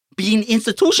 Being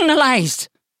institutionalized.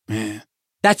 Man.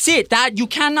 That's it. That you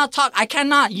cannot talk. I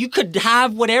cannot. You could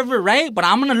have whatever, right? But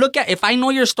I'm gonna look at, if I know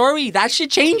your story, that shit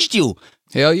changed you.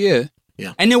 Hell yeah.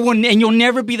 Yeah. And you'll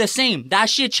never be the same. That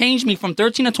shit changed me from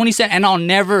 13 to 27, and I'll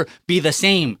never be the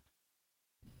same.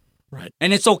 Right.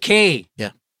 And it's okay.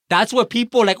 Yeah. That's what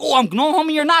people like, no,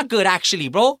 homie, you're not good, actually,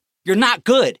 bro. You're not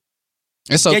good.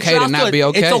 It's okay to not be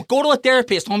okay. Go to a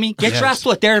therapist, homie. Get your ass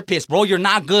to a therapist, bro. You're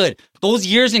not good. Those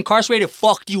years incarcerated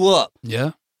fucked you up.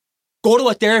 Yeah. Go to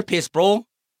a therapist, bro.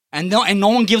 And no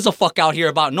one gives a fuck out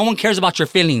here no one cares about your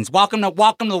feelings. Welcome to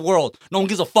the world. No one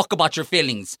gives a fuck about your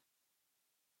feelings.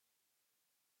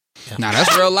 Yeah. Nah,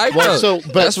 that's real life, though.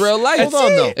 That's real life. Hold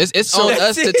on, though. It's on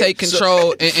us to take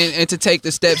control and to take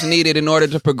the steps needed in order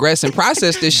to progress and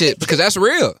process this shit, because that's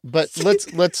real. But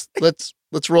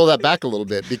let's roll that back a little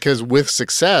bit, because with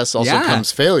success also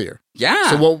comes failure.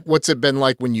 Yeah. So what's it been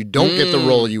like when you don't get the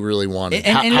role you really wanted?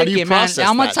 How do you process that?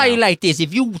 I'm gonna tell you like this: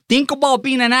 if you think about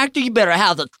being an actor, you better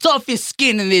have the toughest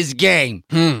skin in this game.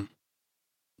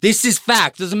 This is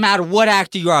fact. Doesn't matter what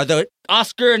actor you are. The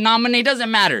Oscar nominee doesn't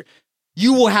matter.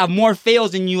 You will have more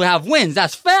fails than you have wins.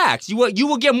 That's facts. You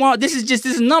will get more. This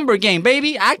is a number game,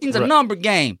 baby. Acting's a number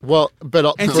game. Well,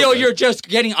 but until you're just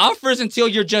getting offers, until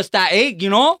you're just that egg,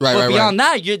 Right, but beyond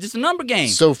that, it's a number game.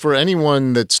 So for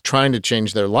anyone that's trying to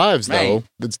change their lives, though,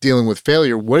 that's dealing with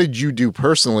failure, what did you do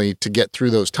personally to get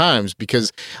through those times?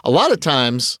 Because a lot of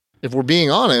times, if we're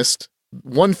being honest,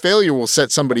 one failure will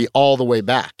set somebody all the way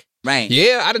back. Right.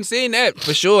 Yeah, I done seen that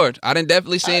for sure. I done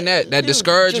definitely seen that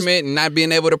discouragement and not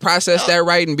being able to process that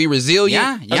right and be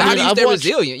resilient. Yeah. How do you stay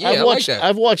resilient? Yeah, I like that.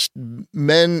 I've watched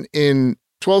men in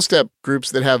 12-step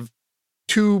groups that have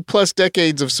 2+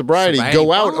 decades of sobriety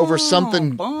go out over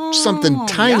something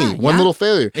tiny, one little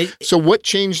failure. So what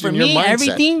changed in your mindset?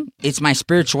 Everything, it's my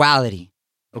spirituality.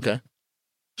 Okay.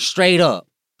 Straight up.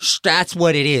 That's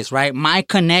what it is, right? My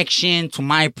connection to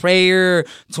my prayer,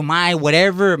 to my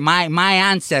whatever, my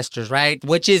ancestors, right?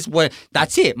 Which is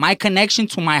that's it. My connection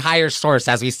to my higher source,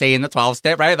 as we say in the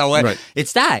 12-step, right? Right.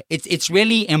 It's that. It's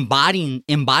really embodying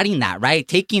that, right?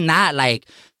 Taking that, like,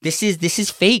 this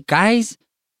is fake, guys.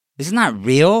 This is not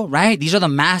real, right? These are the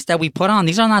masks that we put on.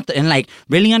 These are not, and like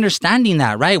really understanding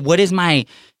that, right? What is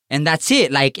and that's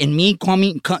it. Like, in me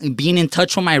being in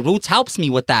touch with my roots helps me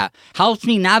with that. Helps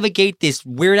me navigate this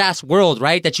weird ass world,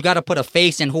 right? That you got to put a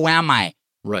face in. Who am I?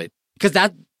 Right. Because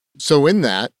that. So in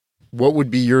that, what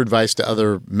would be your advice to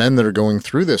other men that are going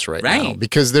through this right now?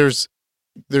 Because there's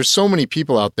so many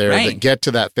people out there that get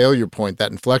to that failure point,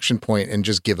 that inflection point, and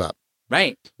just give up.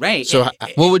 Right. So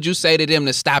what would you say to them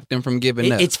to stop them from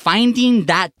giving up? It's finding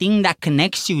that thing that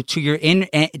connects you to your inner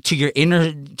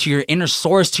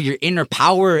source, to your inner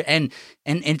power, and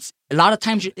it's a lot of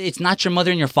times it's not your mother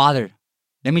and your father.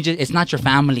 It's not your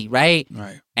family, right?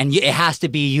 Right. And it has to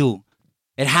be you.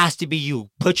 It has to be you.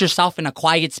 Put yourself in a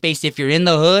quiet space. If you're in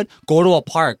the hood, go to a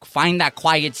park. Find that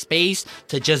quiet space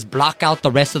to just block out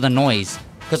the rest of the noise.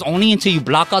 Because only until you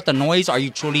block out the noise are you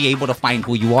truly able to find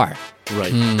who you are.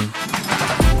 Right.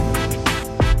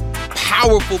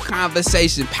 Powerful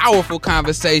conversation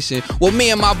with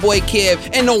me and my boy Kev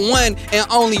and the one and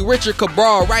only Richard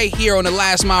Cabral right here on the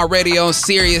Last Mile Radio on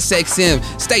Sirius XM.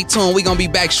 Stay tuned. We're going to be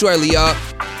back shortly, y'all.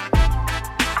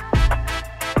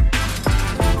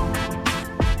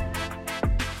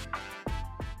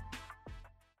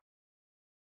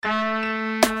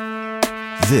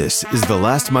 This is the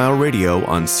Last Mile Radio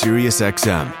on Sirius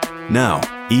XM. Now,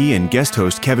 E! and guest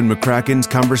host Kevin McCracken's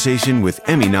conversation with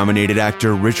Emmy-nominated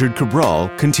actor Richard Cabral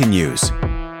continues.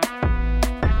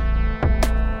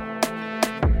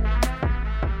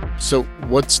 So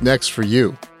what's next for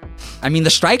you? I mean, the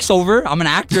strike's over. I'm an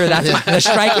actor. The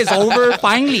strike is over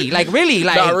finally. Like, really,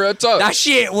 like, nah, real talk. That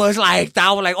shit was like,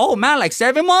 oh man, like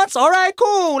 7 months. All right,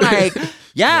 cool. Like,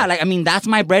 yeah, like, I mean, that's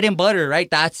my bread and butter, right?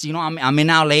 That's, I'm in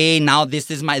LA now. This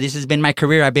has been my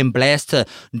career. I've been blessed to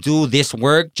do this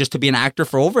work just to be an actor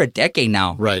for over a decade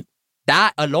now. Right.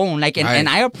 That alone, like, and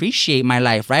I appreciate my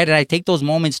life, right? And I take those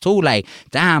moments too, like,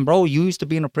 damn, bro, you used to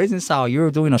be in a prison cell. You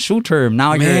were doing a shoot term.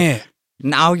 Now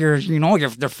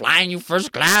they're flying you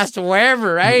first class to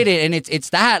wherever, right? And it's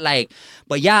that, like,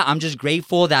 but yeah, I'm just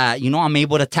grateful that, I'm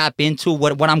able to tap into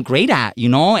what I'm great at,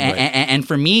 and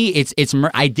for me,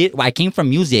 I came from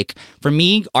music. For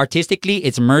me, artistically,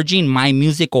 it's merging my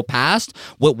musical past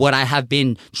with what I have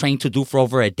been trained to do for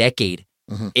over a decade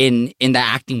in the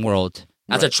acting world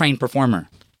as a trained performer.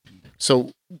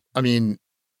 So, I mean,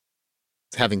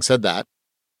 having said that,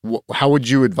 how would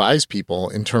you advise people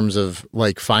in terms of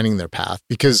like finding their path?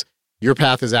 Because your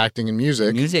path is acting and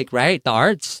music, right? The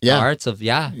arts, the arts of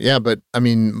yeah. But I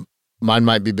mean, mine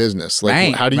might be business.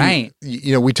 Like, how do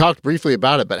you? We talked briefly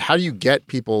about it, but how do you get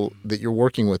people that you're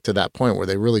working with to that point where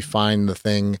they really find the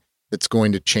thing that's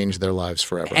going to change their lives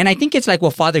forever? And I think it's like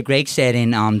what Father Greg said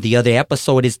in the other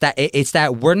episode. Is that it's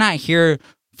that we're not here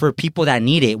for people that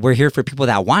need it. We're here for people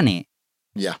that want it.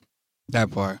 Yeah, that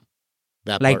part.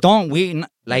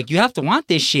 You have to want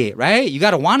this shit, right? You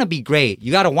got to want to be great.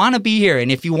 You got to want to be here.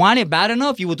 And if you want it bad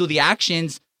enough, you will do the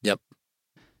actions. Yep.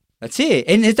 That's it.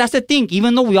 And that's the thing.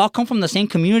 Even though we all come from the same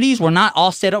communities, we're not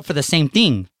all set up for the same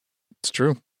thing. It's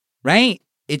true. Right?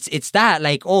 It's that,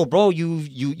 like, oh, bro,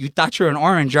 you thought you're an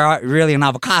orange, you're really an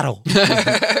avocado.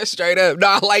 Straight up. No,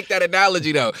 I like that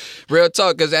analogy, though. Real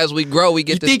talk, because as we grow, we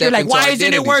get to step into like, why isn't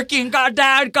identities. it working?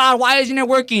 God, why isn't it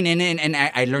working? And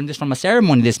I learned this from a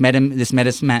ceremony. This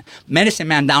medicine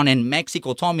man down in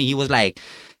Mexico told me, he was like,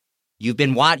 you're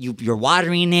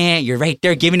watering it, you're right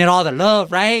there giving it all the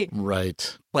love, right?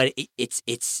 Right. But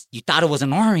it's you thought it was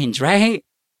an orange, right?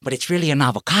 But it's really an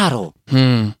avocado.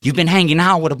 You've been hanging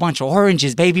out with a bunch of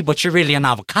oranges, baby, but you're really an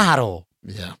avocado.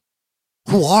 Yeah.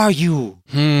 Who are you?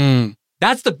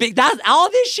 That's all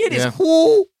this shit is.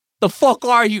 Who the fuck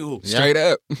are you? Straight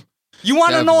up. You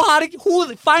want to know how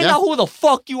to find out who the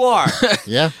fuck you are.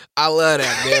 Yeah. I love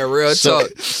that, man. Real talk.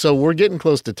 So we're getting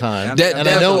close to time.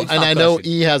 I know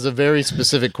E has a very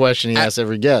specific question he asks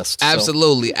every guest. So.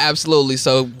 Absolutely.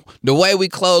 So the way we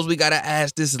close, we gotta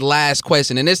ask this last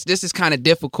question. And this is kind of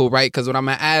difficult, right? Because what I'm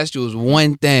gonna ask you is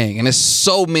one thing, and there's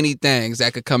so many things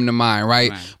that could come to mind,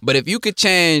 right? But if you could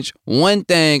change one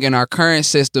thing in our current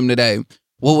system today,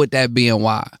 what would that be and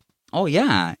why? Oh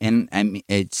yeah, and I mean,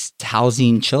 it's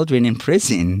housing children in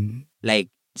prison. Like,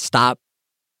 stop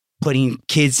putting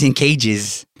kids in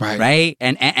cages, right?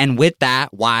 And with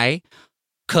that, why?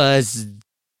 Because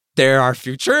they're our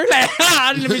future.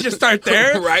 Let me just start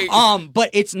there, right? But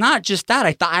it's not just that.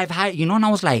 I thought I've had, and I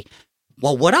was like,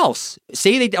 well, what else?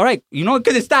 Say they, all right,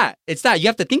 because it's that. You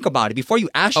have to think about it before you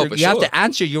answer. You have to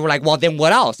answer. You were like, well, then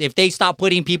what else? If they stop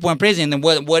putting people in prison, then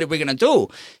what are we gonna do?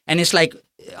 And it's like,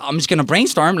 I'm just gonna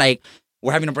brainstorm. Like,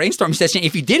 we're having a brainstorm session.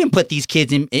 If you didn't put these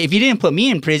kids in, if you didn't put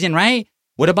me in prison, right?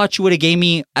 What about you would have gave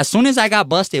me, as soon as I got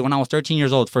busted when I was 13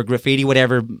 years old for graffiti,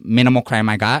 whatever minimal crime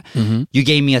I got, you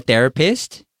gave me a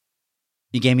therapist.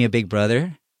 You gave me a big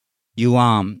brother. You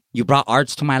brought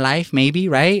arts to my life, maybe,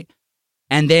 right?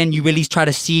 And then you really try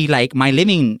to see like my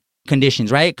living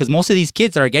conditions, right? Because most of these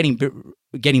kids that are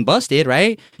getting busted,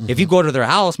 right? If you go to their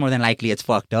house, more than likely it's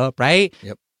fucked up, right?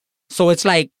 Yep. So it's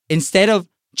like, instead of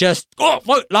just,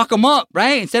 lock them up,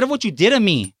 right? Instead of what you did to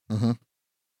me,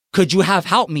 could you have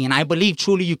helped me? And I believe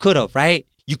truly you could have, right?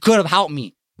 You could have helped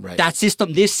me. Right. That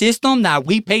system, this system that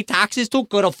we pay taxes to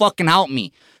could have fucking helped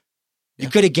me. You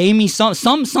could have gave me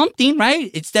something,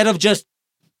 right? Instead of just...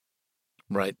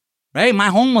 Right. Right? My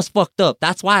home was fucked up.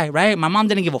 That's why, right? My mom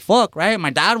didn't give a fuck, right? My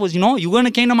dad was, you wouldn't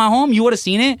have came to my home, you would have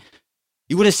seen it.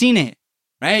 You would have seen it,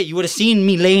 right? You would have seen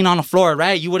me laying on the floor,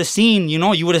 right? You would have seen,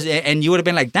 you would have, and you would have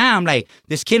been like, damn, like,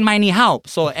 this kid might need help.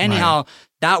 So anyhow,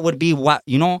 that would be what,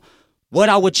 what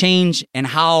I would change and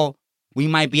how we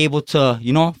might be able to,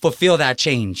 fulfill that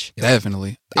change.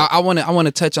 Definitely. I want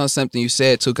to touch on something you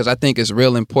said too, because I think it's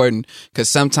real important, because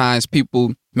sometimes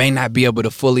people may not be able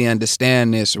to fully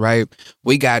understand this, right?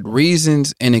 We got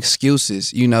reasons and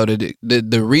excuses.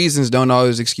 The reasons don't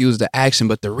always excuse the action,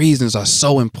 but the reasons are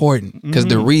so important, because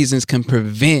the reasons can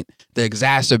prevent the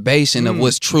exacerbation of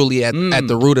what's truly at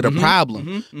the root of the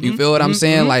problem. You feel what I'm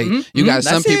saying? Like, you got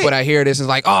some people that hear this and it's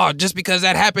like, oh, just because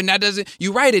that happened, that doesn't...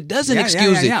 You're right, it doesn't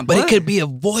excuse it, but it could be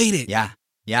avoided.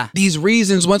 Yeah. These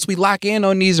reasons, once we lock in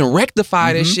on these and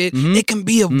rectify this shit, it can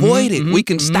be avoided. We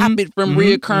can stop it from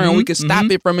reoccurring. We can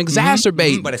stop it from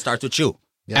exacerbating. But it starts with you.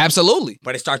 Yeah. Absolutely.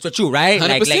 But it starts with you, right?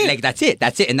 100%. Like that's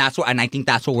it. And I think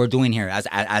that's what we're doing here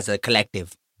as a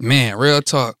collective. Man, real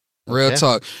talk. Real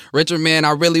talk. Richard, man,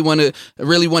 I really want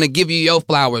to give you your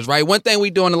flowers, right? One thing we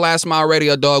do on the Last Mile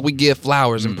Radio, dog, we give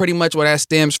flowers. And pretty much where that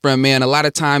stems from, man, a lot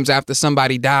of times after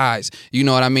somebody dies, you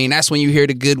know what I mean? That's when you hear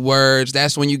the good words.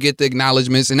 That's when you get the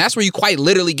acknowledgments. And that's where you quite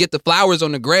literally get the flowers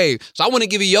on the grave. So I want to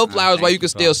give you your flowers while you can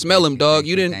still smell them, dog.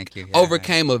 You didn't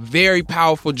overcame a very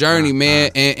powerful journey,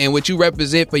 man. And what you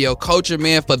represent for your culture,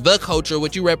 man, for the culture,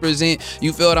 what you represent,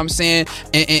 you feel what I'm saying?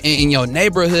 And in your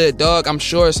neighborhood, dog, I'm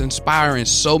sure it's inspiring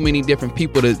so many different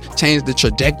people to change the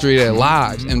trajectory of their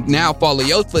lives and now follow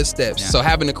your footsteps. So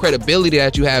having the credibility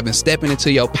that you have and stepping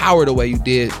into your power the way you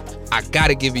did, I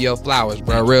gotta give you your flowers,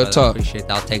 bro. Real talk. Appreciate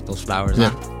that. I'll take those flowers. Yeah.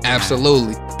 Huh?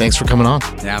 Absolutely. Thanks for coming on.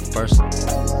 Yeah, of course.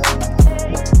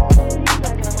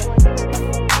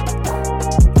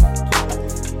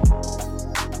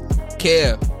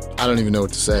 Kev. I don't even know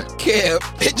what to say.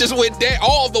 Kev, it just went down,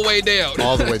 all the way down.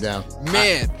 All the way down.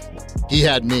 Man. He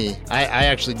had me. I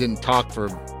actually didn't talk for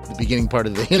the beginning part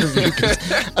of the interview because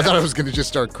I thought I was going to just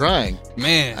start crying.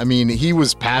 Man. I mean, he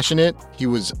was passionate. He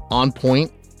was on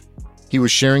point. He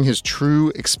was sharing his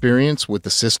true experience with the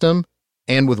system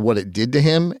and with what it did to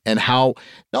him, and how,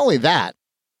 not only that,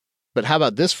 but how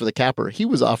about this for the capper? He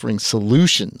was offering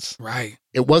solutions. Right.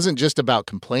 It wasn't just about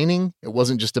complaining. It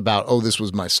wasn't just about, oh, this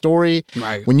was my story.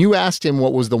 Right. When you asked him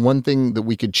what was the one thing that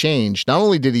we could change, not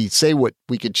only did he say what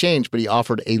we could change, but he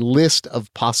offered a list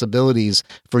of possibilities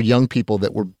for young people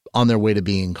that were on their way to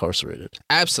being incarcerated.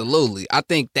 Absolutely. I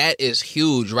think that is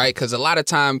huge, right? Because a lot of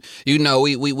time,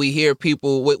 we hear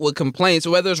people with complaints,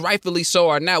 whether it's rightfully so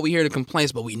or not, we hear the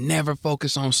complaints, but we never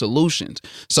focus on solutions.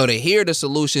 So to hear the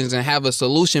solutions and have a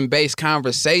solution-based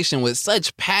conversation with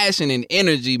such passion and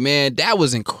energy, man, that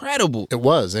was incredible. It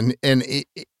was. And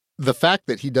the fact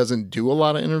that he doesn't do a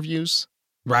lot of interviews,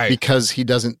 right, because he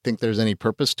doesn't think there's any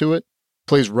purpose to it,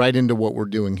 plays right into what we're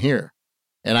doing here.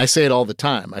 And I say it all the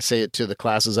time. I say it to the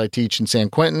classes I teach in San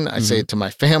Quentin. I say it to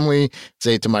my family,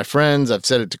 say it to my friends. I've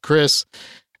said it to Chris.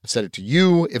 I've said it to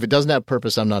you. If it doesn't have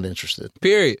purpose, I'm not interested.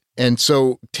 Period. And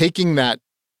so taking that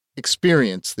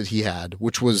experience that he had,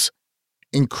 which was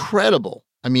incredible.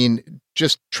 I mean,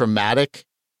 just traumatic.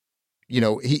 You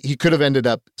know, he could have ended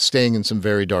up staying in some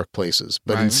very dark places,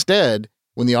 but instead,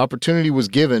 when the opportunity was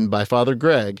given by Father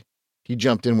Greg, he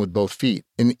jumped in with both feet.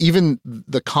 And even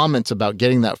the comments about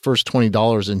getting that first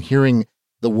 $20 and hearing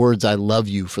the words, "I love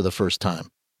you," for the first time.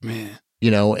 Man.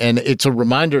 You know, and it's a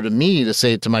reminder to me to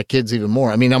say it to my kids even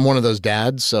more. I mean, I'm one of those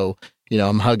dads, so, you know,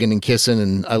 I'm hugging and kissing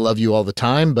and I love you all the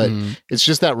time, but it's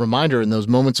just that reminder in those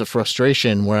moments of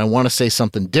frustration where I want to say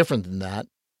something different than that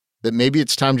maybe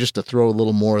it's time just to throw a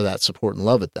little more of that support and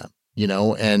love at them, you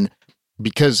know? And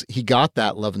because he got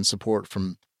that love and support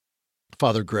from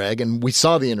Father Greg, and we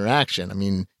saw the interaction. I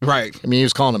mean, he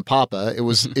was calling him Papa. It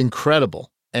was incredible.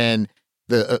 And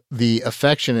the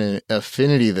affection and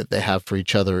affinity that they have for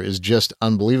each other is just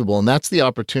unbelievable. And that's the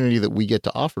opportunity that we get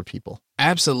to offer people.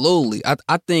 Absolutely.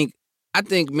 I think,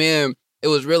 man, it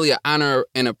was really an honor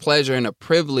and a pleasure and a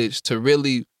privilege to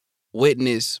really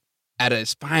witness at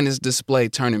its finest display,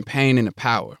 turning pain into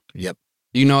power. Yep.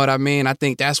 You know what I mean? I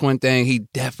think that's one thing he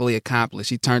definitely accomplished.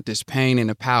 He turned this pain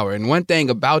into power. And one thing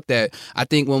about that, I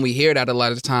think when we hear that a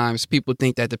lot of times, people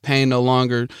think that the pain no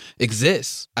longer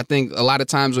exists. I think a lot of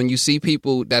times when you see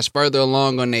people that's further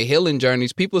along on their healing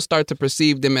journeys, people start to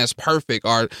perceive them as perfect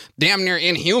or damn near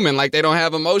inhuman, like they don't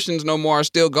have emotions no more or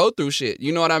still go through shit.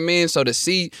 You know what I mean? So to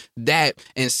see that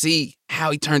and see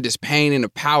how he turned this pain into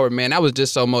power, man, that was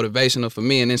just so motivational for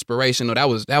me and inspirational.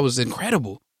 That was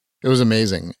incredible. It was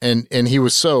amazing. And he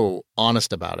was so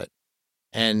honest about it.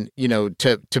 And, you know,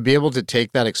 to be able to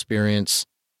take that experience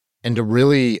and to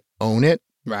really own it.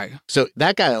 Right. So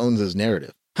that guy owns his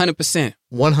narrative. 100%.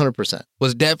 100%.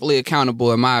 Was definitely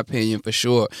accountable, in my opinion, for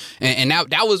sure. And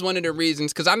that was one of the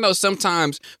reasons, because I know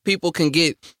sometimes people can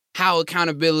get how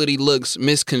accountability looks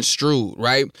misconstrued,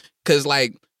 right? Because,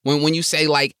 like, when you say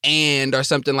like and or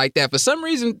something like that, for some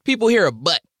reason people hear a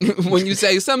but. When you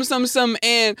say some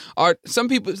and, or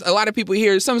a lot of people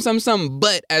hear some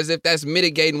but, as if that's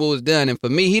mitigating what was done. And for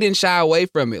me, he didn't shy away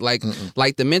from it. Like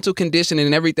the mental conditioning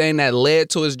and everything that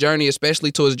led to his journey,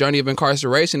 especially to his journey of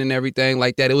incarceration and everything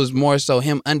like that, it was more so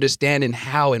him understanding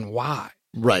how and why.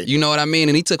 Right. You know what I mean?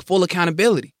 And he took full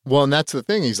accountability. Well, and that's the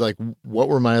thing. He's like, what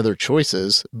were my other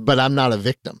choices? But I'm not a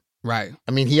victim. Right.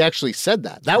 I mean, he actually said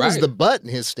that. That was the but in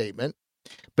his statement.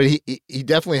 But he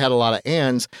definitely had a lot of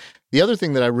ands. The other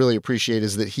thing that I really appreciate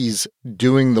is that he's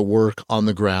doing the work on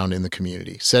the ground in the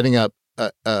community, setting up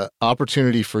a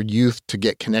opportunity for youth to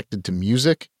get connected to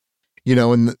music. You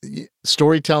know, and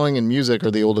storytelling and music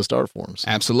are the oldest art forms.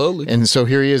 Absolutely. And so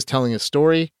here he is telling a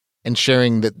story and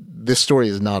sharing that this story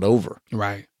is not over.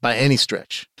 Right. By any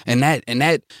stretch. And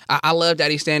I love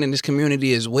that he's staying in this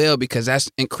community as well, because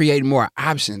that's and creating more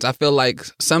options. I feel like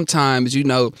sometimes, you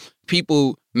know,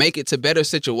 people make it to better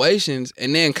situations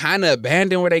and then kind of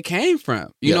abandon where they came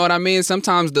from. You know what I mean?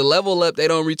 Sometimes the level up, they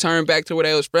don't return back to where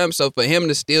they was from. So for him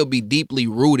to still be deeply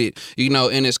rooted, you know,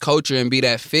 in his culture and be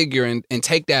that figure and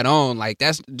take that on, like,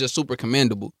 that's just super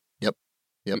commendable.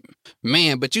 Yep.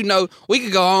 Man, but you know, we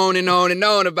could go on and on and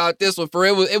on about this one, for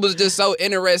it was just so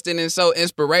interesting and so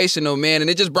inspirational, man, and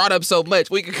it just brought up so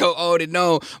much. We could go on and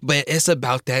on, but it's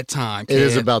about that time, Kev. It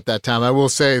is about that time. I will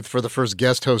say, for the first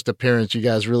guest host appearance, you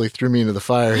guys really threw me into the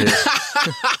fire here.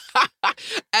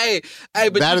 hey,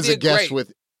 but that you is did a guest great.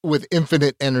 with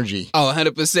infinite energy. Oh,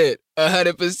 100%.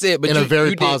 100%. But in a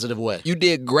very positive way. You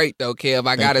did great, though, Kev.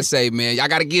 I got to say, man, I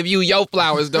got to give you your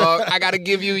flowers, dog. I got to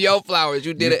give you your flowers.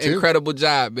 You did an incredible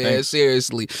job, man. Thanks.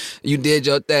 Seriously. You did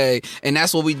your thing. And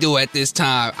that's what we do at this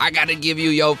time. I got to give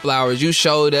you your flowers. You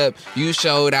showed up, you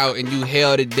showed out, and you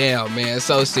held it down, man.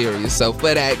 So serious. So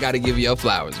for that, got to give you your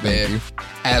flowers, man. Thank you.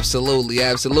 Absolutely,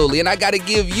 absolutely. And I got to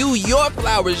give you your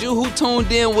flowers. You who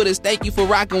tuned in with us, thank you for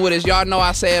rocking with us. Y'all know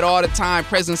I say it all the time.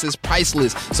 Presence is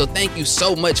priceless. So thank you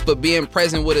so much for being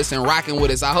present with us and rocking with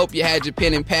us. I hope you had your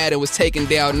pen and pad and was taking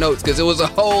down notes, because it was a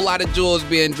whole lot of jewels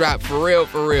being dropped, for real,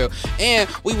 for real. And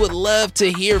we would love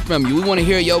to hear from you. We want to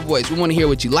hear your voice. We want to hear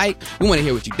what you like. We want to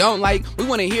hear what you don't like. We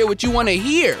want to hear what you want to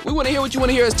hear. We want to hear what you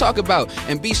want to hear us talk about.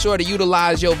 And be sure to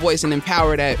utilize your voice and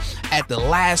empower that at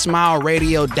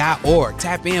thelastmileradio.org.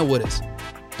 Tap in with us.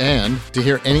 And to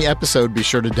hear any episode, be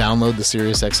sure to download the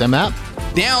SiriusXM app.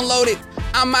 Download it.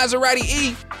 I'm Maserati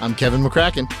E. I'm Kevin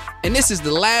McCracken. And this is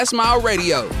The Last Mile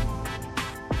Radio.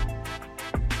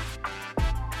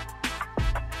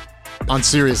 On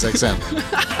SiriusXM.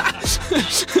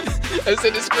 That's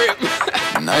in the script.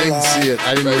 I didn't see it.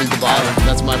 I didn't read the bottom.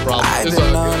 That's my problem. I've It's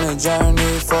been all on good. a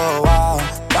journey for a while.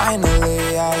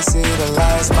 Finally, I see the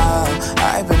last mile.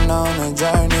 I've been on a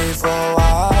journey for a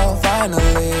while.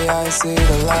 Finally, I see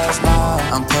the last mile.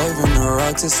 I'm paving the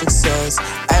road to success.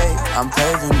 Ayy, I'm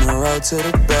paving the road to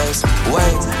the best.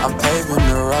 Wait, I'm paving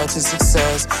the road to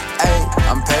success. Ayy,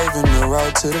 I'm paving the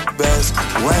road to the best.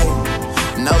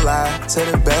 Wait, no lie, to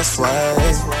the best way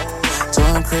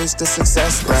to increase the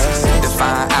success rate.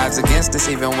 Define odds against us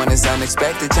even when it's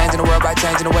unexpected. Changing the world by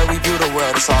changing the way we view the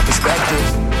world. It's all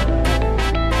perspective.